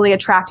is really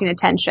attracting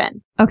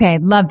attention. Okay,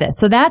 love this.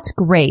 So that's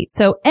great.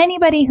 So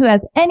anybody who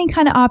has any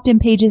kind of opt-in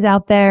pages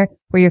out there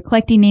where you're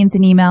collecting names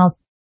and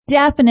emails,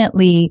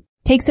 definitely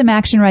take some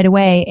action right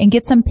away and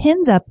get some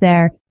pins up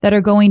there that are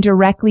going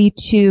directly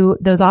to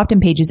those opt-in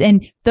pages.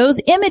 And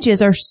those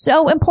images are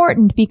so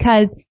important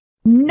because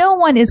no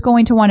one is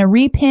going to want to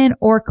repin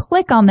or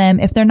click on them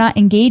if they're not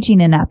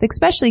engaging enough,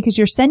 especially because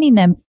you're sending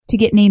them to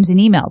get names and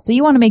emails. So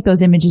you want to make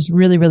those images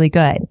really, really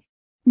good.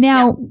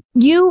 Now,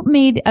 you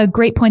made a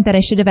great point that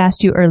I should have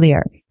asked you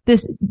earlier.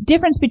 This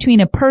difference between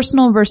a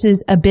personal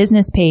versus a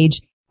business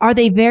page, are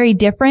they very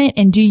different?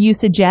 And do you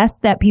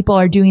suggest that people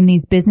are doing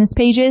these business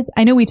pages?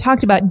 I know we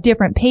talked about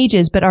different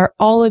pages, but are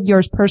all of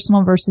yours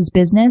personal versus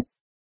business?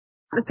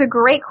 That's a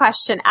great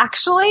question.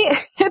 Actually,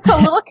 it's a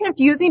little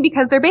confusing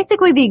because they're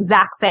basically the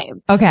exact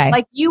same. Okay.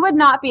 Like you would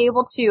not be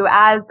able to,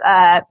 as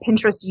a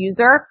Pinterest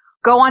user,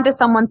 go onto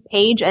someone's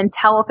page and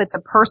tell if it's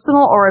a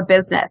personal or a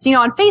business.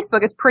 On Facebook,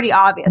 it's pretty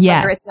obvious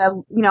whether it's a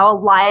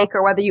like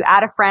or whether you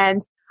add a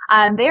friend.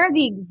 They're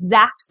the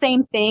exact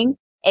same thing,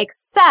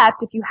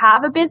 except if you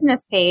have a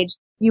business page,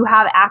 you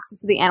have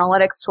access to the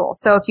analytics tool.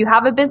 So if you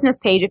have a business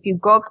page, if you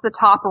go up to the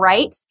top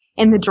right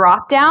in the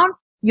drop down,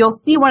 you'll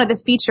see one of the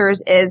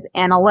features is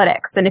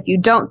analytics. And if you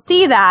don't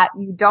see that,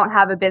 you don't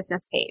have a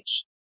business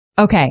page.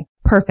 Okay.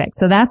 Perfect.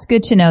 So that's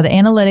good to know. The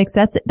analytics,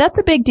 that's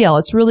a big deal.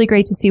 It's really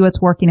great to see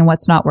what's working and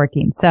what's not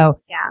working. So,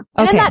 yeah.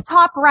 And in that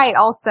top right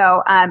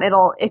also,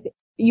 if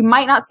you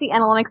might not see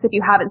analytics if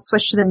you haven't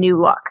switched to the new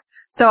look.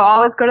 So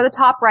always go to the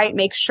top right,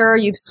 make sure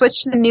you've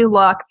switched to the new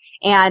look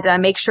and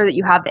make sure that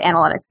you have the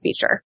analytics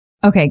feature.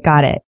 Okay.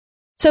 Got it.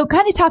 So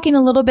kind of talking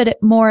a little bit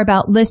more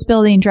about list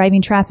building,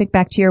 driving traffic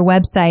back to your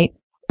website.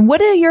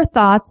 What are your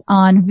thoughts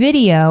on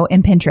video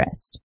in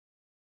Pinterest?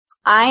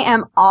 I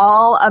am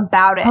all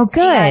about it. Oh,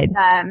 good.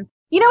 And,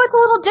 it's a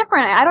little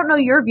different. I don't know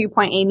your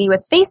viewpoint, Amy,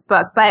 with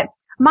Facebook, but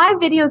my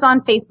videos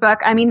on Facebook,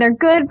 I mean, they're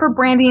good for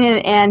branding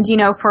and, you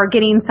know, for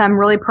getting some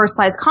really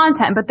personalized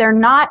content, but they're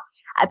not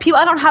people.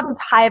 I don't have as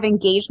high of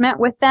engagement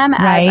with them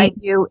as I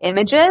do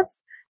images.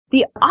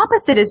 The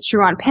opposite is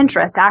true on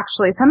Pinterest,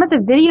 actually. Some of the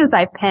videos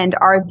I've pinned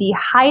are the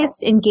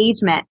highest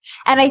engagement.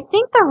 And I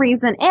think the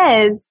reason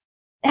is,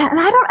 and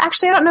I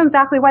don't know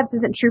exactly why this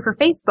isn't true for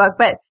Facebook,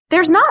 but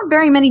there's not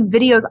very many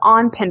videos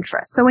on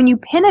Pinterest. So when you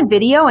pin a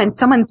video and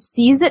someone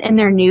sees it in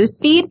their news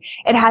feed,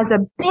 it has a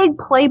big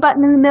play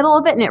button in the middle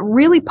of it and it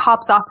really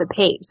pops off the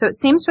page. So it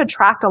seems to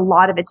attract a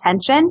lot of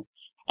attention.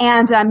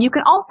 And you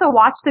can also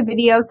watch the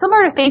video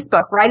similar to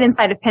Facebook right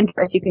inside of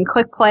Pinterest. You can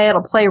click play.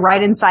 It'll play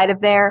right inside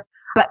of there.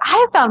 But I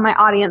have found my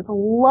audience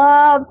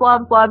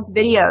loves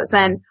videos.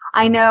 And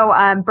I know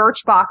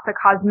Birchbox, a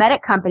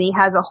cosmetic company,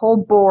 has a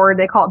whole board.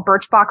 They call it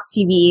Birchbox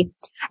TV.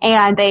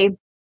 And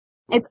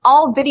it's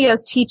all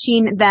videos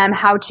teaching them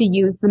how to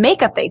use the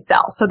makeup they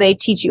sell. So they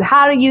teach you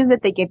how to use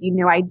it. They give you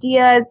new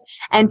ideas.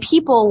 And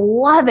people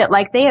love it.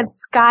 Like, they have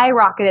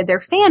skyrocketed their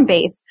fan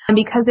base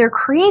because they're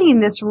creating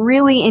this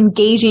really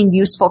engaging,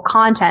 useful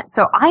content.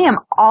 So I am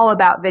all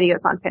about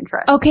videos on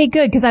Pinterest. Okay,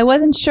 good. Because I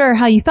wasn't sure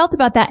how you felt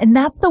about that. And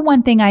that's the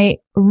one thing I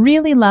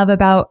really love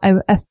about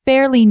a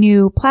fairly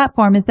new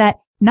platform is that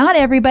not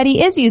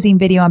everybody is using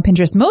video on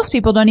Pinterest. Most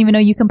people don't even know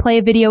you can play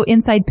a video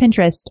inside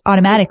Pinterest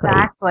automatically.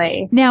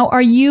 Exactly. Now,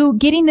 are you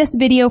getting this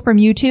video from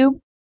YouTube?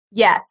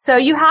 Yes. So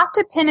you have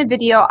to pin a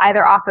video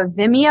either off of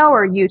Vimeo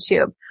or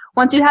YouTube.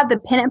 Once you have the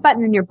pin it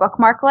button in your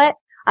bookmarklet,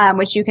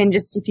 which you can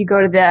just, if you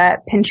go to the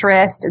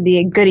Pinterest,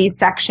 the goodies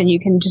section, you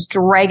can just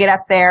drag it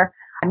up there.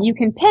 You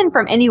can pin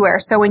from anywhere.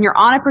 So when you're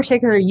on a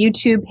particular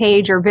YouTube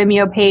page or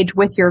Vimeo page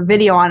with your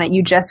video on it,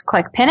 you just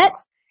click pin it.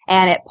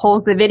 And it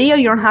pulls the video.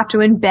 You don't have to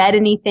embed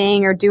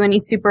anything or do any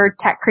super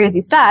tech crazy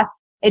stuff.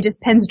 It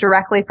just pins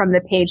directly from the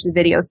page the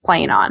video is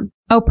playing on.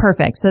 Oh,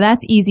 perfect. So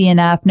that's easy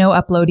enough. No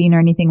uploading or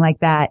anything like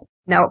that.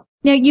 Nope.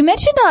 Now, you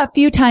mentioned a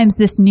few times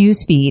this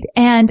news feed,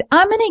 and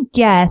I'm going to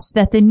guess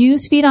that the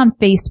news feed on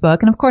Facebook,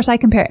 and of course I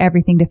compare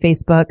everything to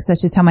Facebook,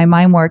 such as how my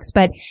mind works,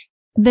 but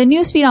the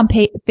news feed on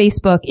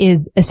Facebook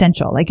is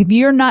essential. Like, if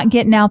you're not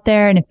getting out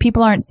there and if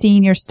people aren't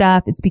seeing your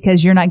stuff, it's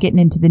because you're not getting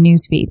into the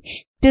news feed.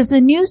 Does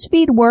the news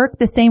feed work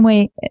the same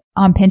way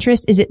on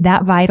Pinterest? Is it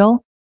that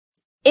vital?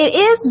 It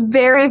is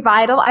very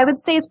vital. I would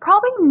say it's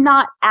probably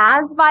not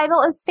as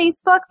vital as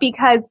Facebook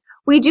because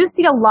we do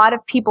see a lot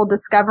of people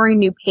discovering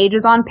new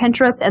pages on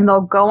Pinterest, and they'll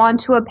go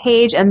onto a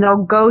page and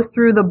they'll go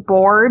through the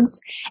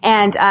boards.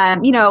 And,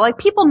 you know, like,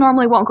 people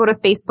normally won't go to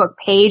Facebook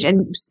page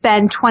and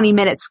spend 20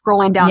 minutes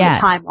scrolling down the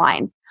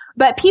timeline.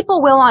 But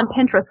people will on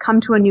Pinterest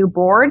come to a new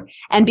board,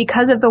 and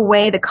because of the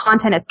way the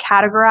content is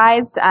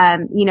categorized,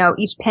 you know,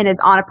 each pin is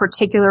on a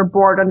particular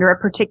board under a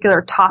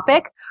particular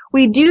topic.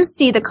 We do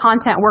see the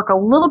content work a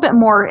little bit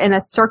more in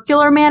a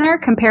circular manner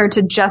compared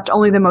to just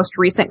only the most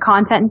recent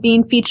content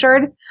being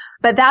featured.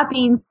 But that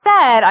being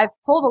said, I've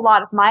polled a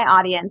lot of my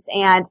audience,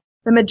 and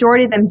the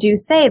majority of them do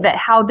say that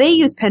how they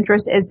use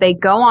Pinterest is they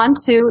go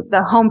onto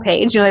the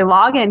homepage, you know, they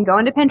log in, go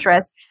into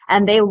Pinterest,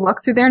 and they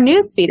look through their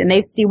newsfeed and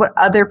they see what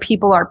other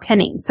people are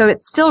pinning. So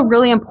it's still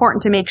really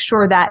important to make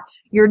sure that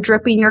you're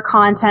dripping your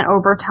content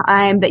over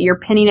time, that you're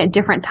pinning at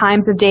different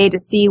times of day to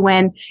see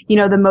when, you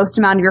know, the most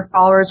amount of your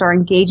followers are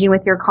engaging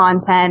with your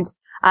content.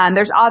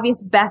 There's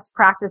obvious best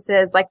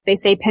practices. Like, they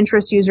say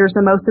Pinterest users,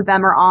 the most of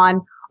them are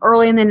on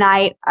early in the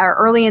night or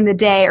early in the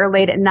day or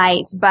late at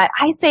night. But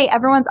I say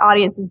everyone's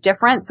audience is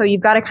different. So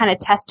you've got to kind of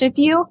test a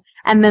few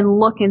and then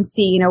look and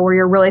see, you know, where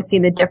you're really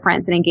seeing the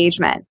difference in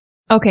engagement.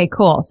 Okay,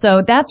 cool.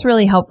 So that's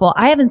really helpful.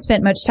 I haven't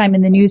spent much time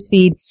in the news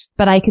feed,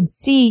 but I could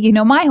see, you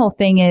know, my whole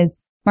thing is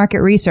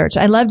market research.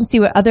 I love to see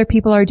what other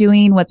people are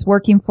doing, what's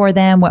working for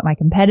them, what my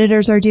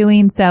competitors are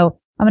doing. So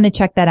I'm going to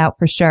check that out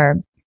for sure.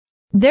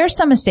 There's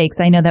some mistakes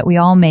I know that we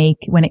all make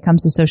when it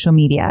comes to social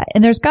media,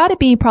 and there's got to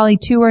be probably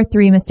 2 or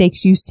 3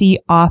 mistakes you see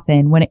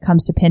often when it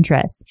comes to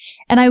Pinterest.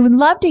 And I would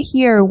love to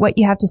hear what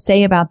you have to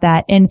say about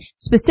that. And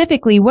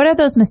specifically, what are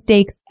those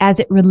mistakes as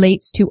it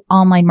relates to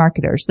online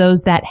marketers,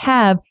 those that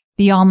have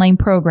the online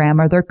program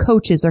or they're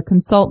coaches or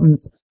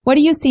consultants? What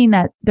are you seeing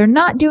that they're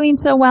not doing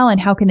so well, and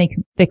how can they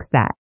fix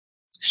that?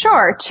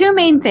 Sure. 2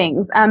 main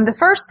things. The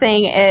first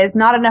thing is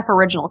not enough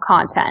original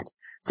content.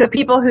 So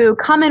people who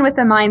come in with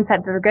the mindset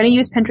that they're going to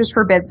use Pinterest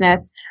for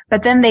business,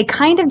 but then they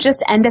kind of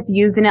just end up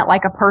using it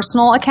like a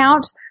personal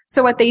account.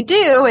 So what they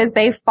do is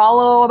they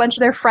follow a bunch of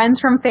their friends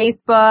from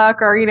Facebook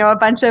or, you know, a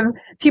bunch of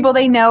people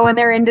they know in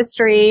their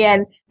industry,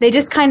 and they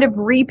just kind of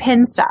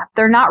repin stuff.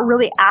 They're not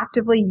really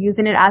actively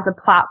using it as a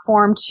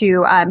platform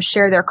to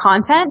share their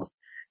content.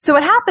 So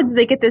what happens is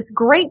they get this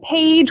great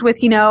page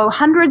with, you know,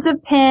 hundreds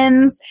of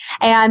pins,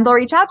 and they'll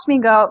reach out to me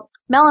and go,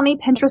 Melanie,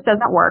 Pinterest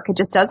doesn't work. It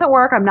just doesn't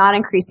work. I'm not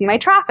increasing my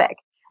traffic.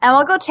 And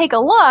I'll go take a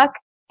look,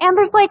 and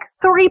there's like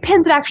 3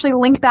 pins that actually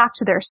link back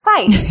to their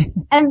site.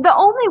 And the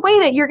only way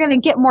that you're going to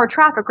get more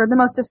traffic, or the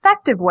most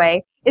effective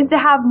way, is to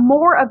have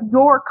more of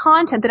your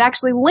content that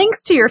actually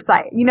links to your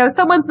site. You know,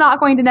 someone's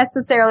not going to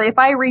necessarily, if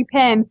I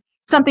repin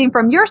something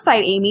from your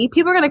site, Amy,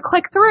 people are going to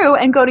click through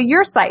and go to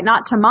your site,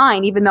 not to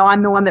mine, even though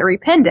I'm the one that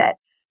repinned it.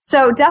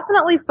 So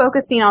definitely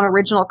focusing on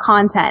original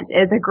content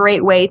is a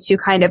great way to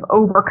kind of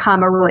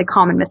overcome a really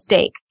common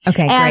mistake.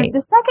 Okay, and great.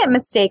 The second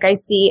mistake I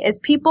see is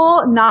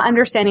people not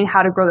understanding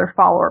how to grow their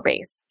follower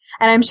base.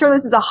 And I'm sure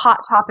this is a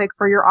hot topic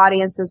for your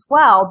audience as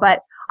well,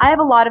 but I have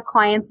a lot of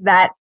clients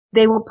that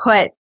they will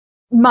put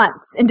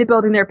months into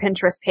building their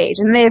Pinterest page,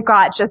 and they've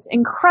got just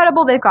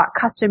they've got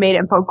custom made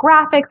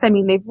infographics. I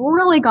mean, they've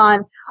really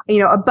gone,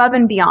 above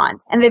and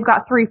beyond, and they've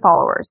got 3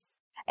 followers.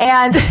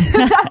 And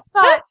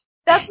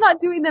that's not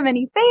doing them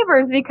any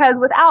favors, because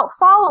without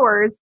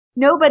followers,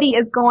 nobody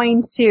is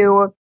going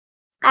to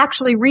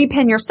actually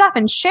repin your stuff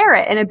and share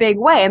it in a big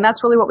way. And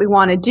that's really what we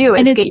want to do,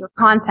 is get your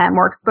content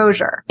more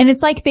exposure. And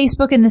it's like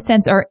Facebook in the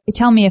sense, or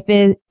tell me if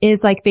it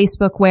is like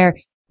Facebook, where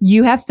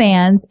you have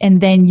fans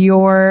and then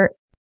your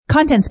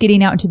content's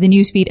getting out into the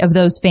newsfeed of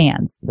those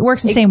fans. It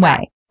works the same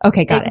way.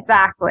 Okay, got it.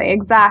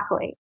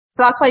 Exactly.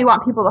 So that's why you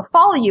want people to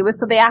follow you, is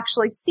so they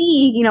actually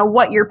see,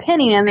 what you're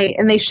pinning,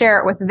 and they share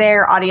it with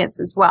their audience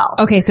as well.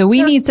 Okay, so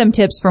we need some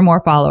tips for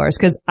more followers,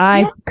 because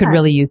I could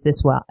really use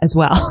this as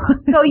well.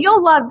 So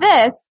you'll love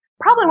this.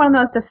 Probably one of the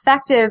most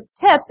effective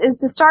tips is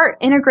to start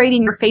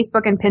integrating your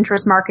Facebook and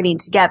Pinterest marketing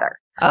together.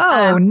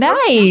 Oh,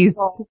 nice.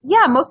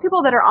 Most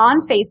people that are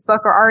on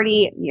Facebook are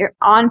already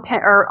on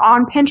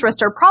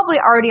Pinterest are probably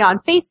already on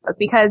Facebook,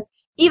 because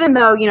even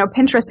though,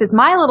 Pinterest is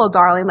my little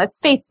darling, let's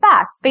face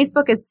facts.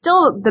 Facebook is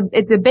still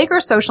it's a bigger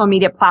social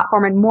media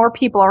platform, and more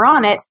people are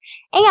on it.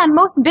 And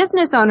most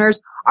business owners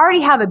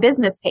already have a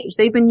business page.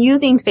 They've been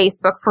using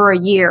Facebook for a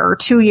year or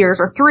 2 years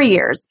or 3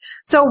 years.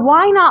 So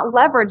why not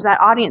leverage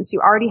that audience you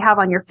already have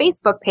on your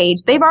Facebook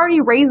page? They've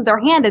already raised their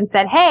hand and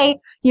said, hey,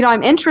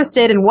 I'm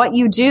interested in what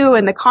you do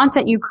and the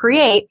content you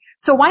create.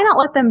 So why not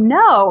let them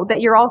know that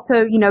you're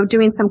also,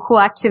 doing some cool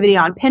activity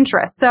on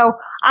Pinterest? So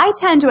I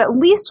tend to, at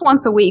least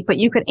once a week, but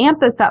you could amp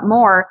this up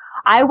more,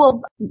 I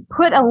will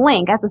put a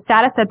link as a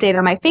status update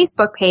on my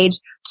Facebook page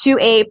to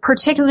a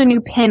particular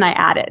new pin I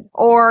added,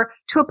 or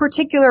to a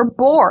particular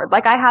board.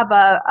 Like I have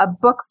a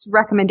books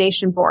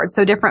recommendation board,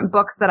 so different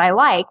books that I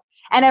like.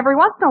 And every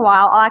once in a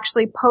while, I'll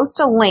actually post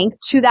a link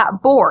to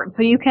that board.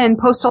 So you can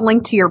post a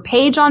link to your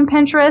page on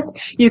Pinterest.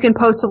 You can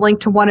post a link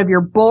to one of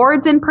your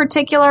boards in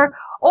particular,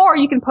 or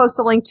you can post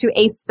a link to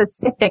a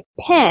specific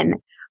pin.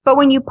 But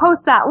when you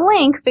post that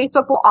link,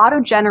 Facebook will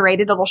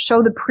auto-generate it. It'll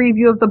show the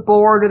preview of the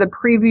board or the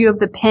preview of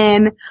the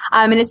pin.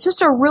 And it's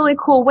just a really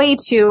cool way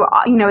to,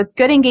 it's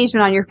good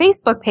engagement on your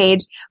Facebook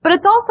page, but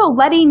it's also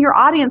letting your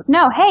audience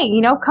know, hey,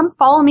 come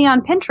follow me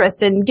on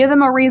Pinterest, and give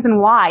them a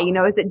reason why.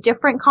 Is it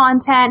different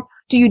content?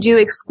 Do you do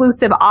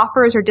exclusive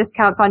offers or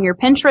discounts on your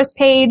Pinterest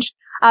page?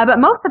 But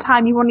most of the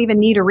time, you won't even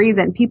need a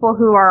reason. People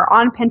who are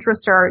on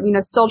Pinterest are,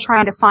 still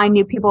trying to find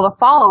new people to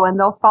follow, and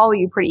they'll follow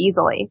you pretty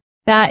easily.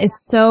 That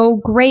is so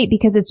great,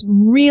 because it's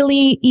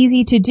really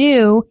easy to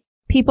do.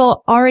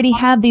 People already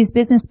have these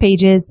business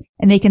pages,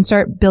 and they can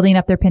start building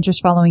up their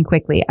Pinterest following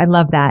quickly. I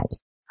love that.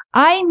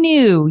 I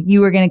knew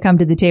you were going to come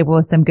to the table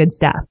with some good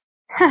stuff.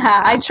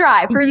 I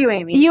try for you,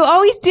 Amy. You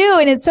always do.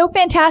 And it's so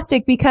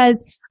fantastic,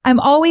 because I'm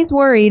always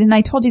worried. And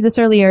I told you this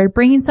earlier,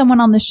 bringing someone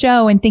on the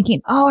show and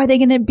thinking, oh, are they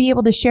going to be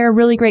able to share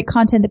really great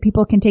content that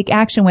people can take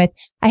action with?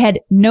 I had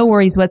no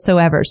worries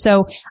whatsoever.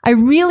 So I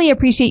really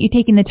appreciate you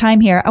taking the time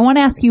here. I want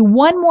to ask you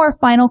one more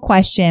final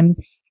question.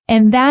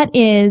 And that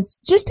is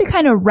just to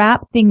kind of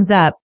wrap things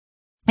up.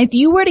 If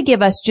you were to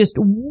give us just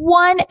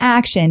one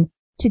action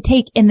to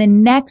take in the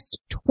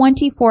next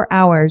 24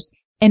 hours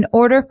in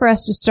order for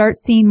us to start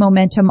seeing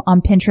momentum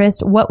on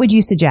Pinterest, what would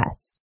you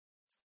suggest?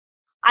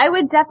 I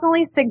would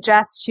definitely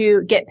suggest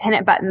to get pin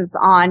it buttons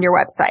on your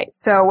website.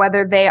 So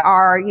whether they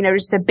are,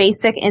 just a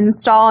basic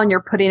install and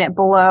you're putting it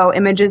below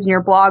images in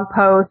your blog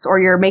posts, or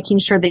you're making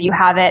sure that you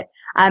have it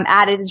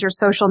added as your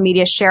social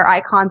media share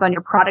icons on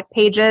your product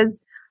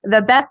pages,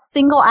 the best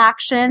single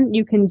action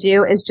you can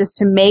do is just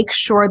to make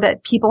sure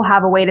that people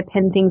have a way to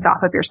pin things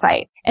off of your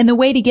site. And the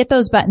way to get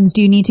those buttons,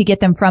 do you need to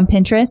get them from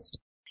Pinterest?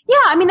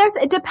 Yeah,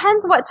 it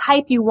depends what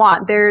type you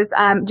want. There's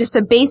just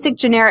a basic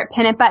generic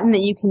pin it button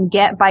that you can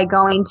get by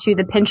going to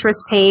the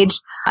Pinterest page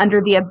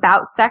under the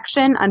About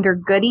section under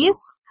Goodies.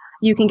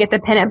 You can get the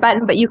pin it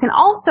button, but you can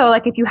also,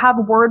 like if you have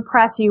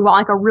WordPress and you want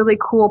like a really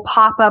cool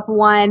pop-up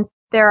one,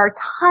 there are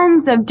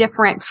tons of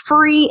different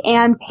free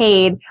and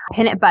paid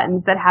pin it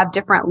buttons that have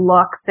different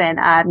looks and,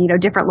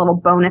 different little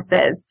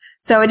bonuses.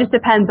 So it just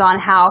depends on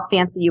how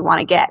fancy you want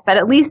to get, but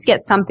at least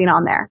get something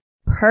on there.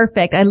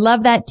 Perfect. I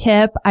love that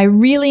tip. I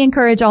really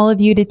encourage all of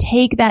you to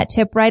take that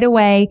tip right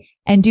away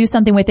and do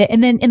something with it.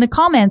 And then in the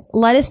comments,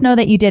 let us know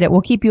that you did it.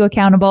 We'll keep you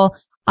accountable.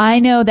 I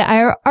know that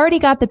I already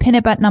got the pin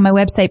it button on my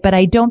website, but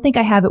I don't think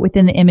I have it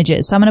within the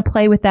images. So I'm going to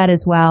play with that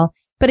as well.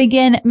 But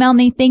again,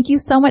 Melanie, thank you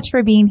so much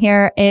for being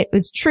here. It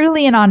was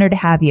truly an honor to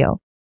have you.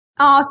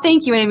 Oh,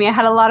 thank you, Amy. I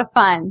had a lot of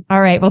fun.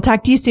 All right. We'll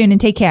talk to you soon, and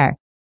take care.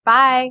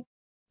 Bye.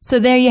 So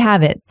there you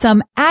have it.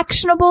 Some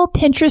actionable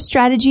Pinterest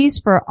strategies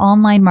for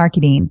online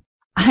marketing.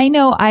 I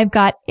know I've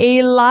got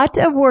a lot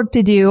of work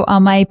to do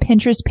on my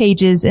Pinterest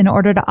pages in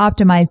order to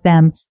optimize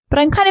them, but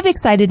I'm kind of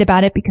excited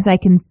about it because I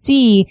can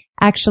see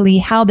actually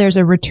how there's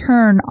a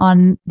return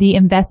on the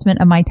investment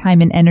of my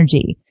time and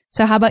energy.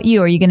 So how about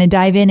you? Are you going to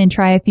dive in and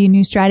try a few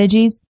new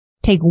strategies?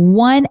 Take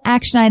one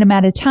action item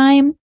at a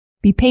time.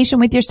 Be patient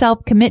with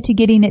yourself, commit to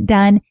getting it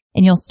done,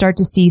 and you'll start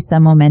to see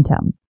some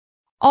momentum.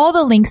 All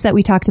the links that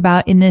we talked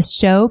about in this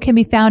show can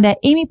be found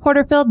at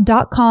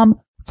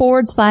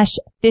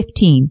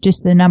amyporterfield.com/15,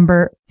 just the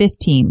number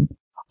 15.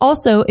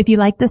 Also, if you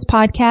like this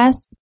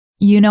podcast,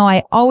 you know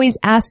I always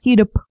ask you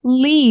to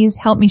please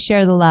help me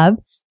share the love.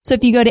 So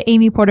if you go to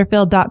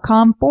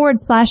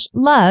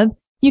amyporterfield.com/love,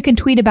 you can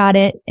tweet about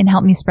it and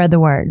help me spread the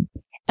word.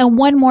 And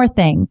one more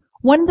thing.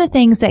 One of the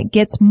things that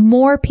gets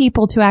more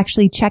people to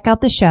actually check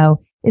out the show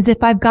is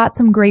if I've got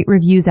some great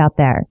reviews out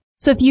there.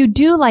 So if you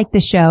do like the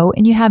show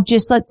and you have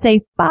just, let's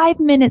say, 5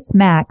 minutes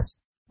max,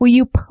 will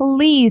you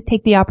please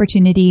take the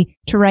opportunity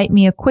to write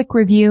me a quick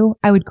review?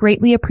 I would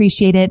greatly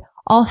appreciate it.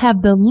 I'll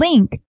have the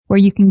link where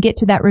you can get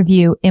to that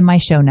review in my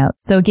show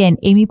notes. So again,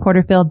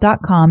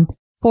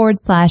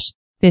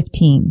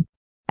 amyporterfield.com/15.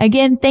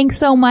 Again, thanks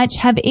so much.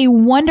 Have a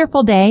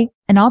wonderful day,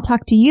 and I'll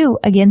talk to you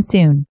again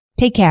soon.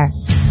 Take care.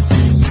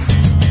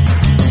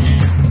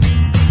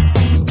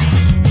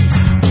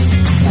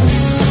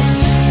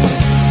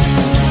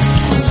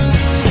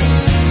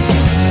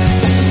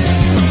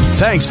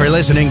 Thanks for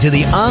listening to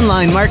the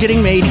Online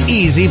Marketing Made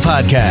Easy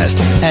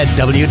podcast at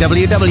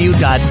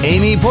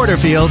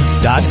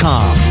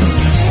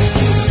www.amyporterfield.com.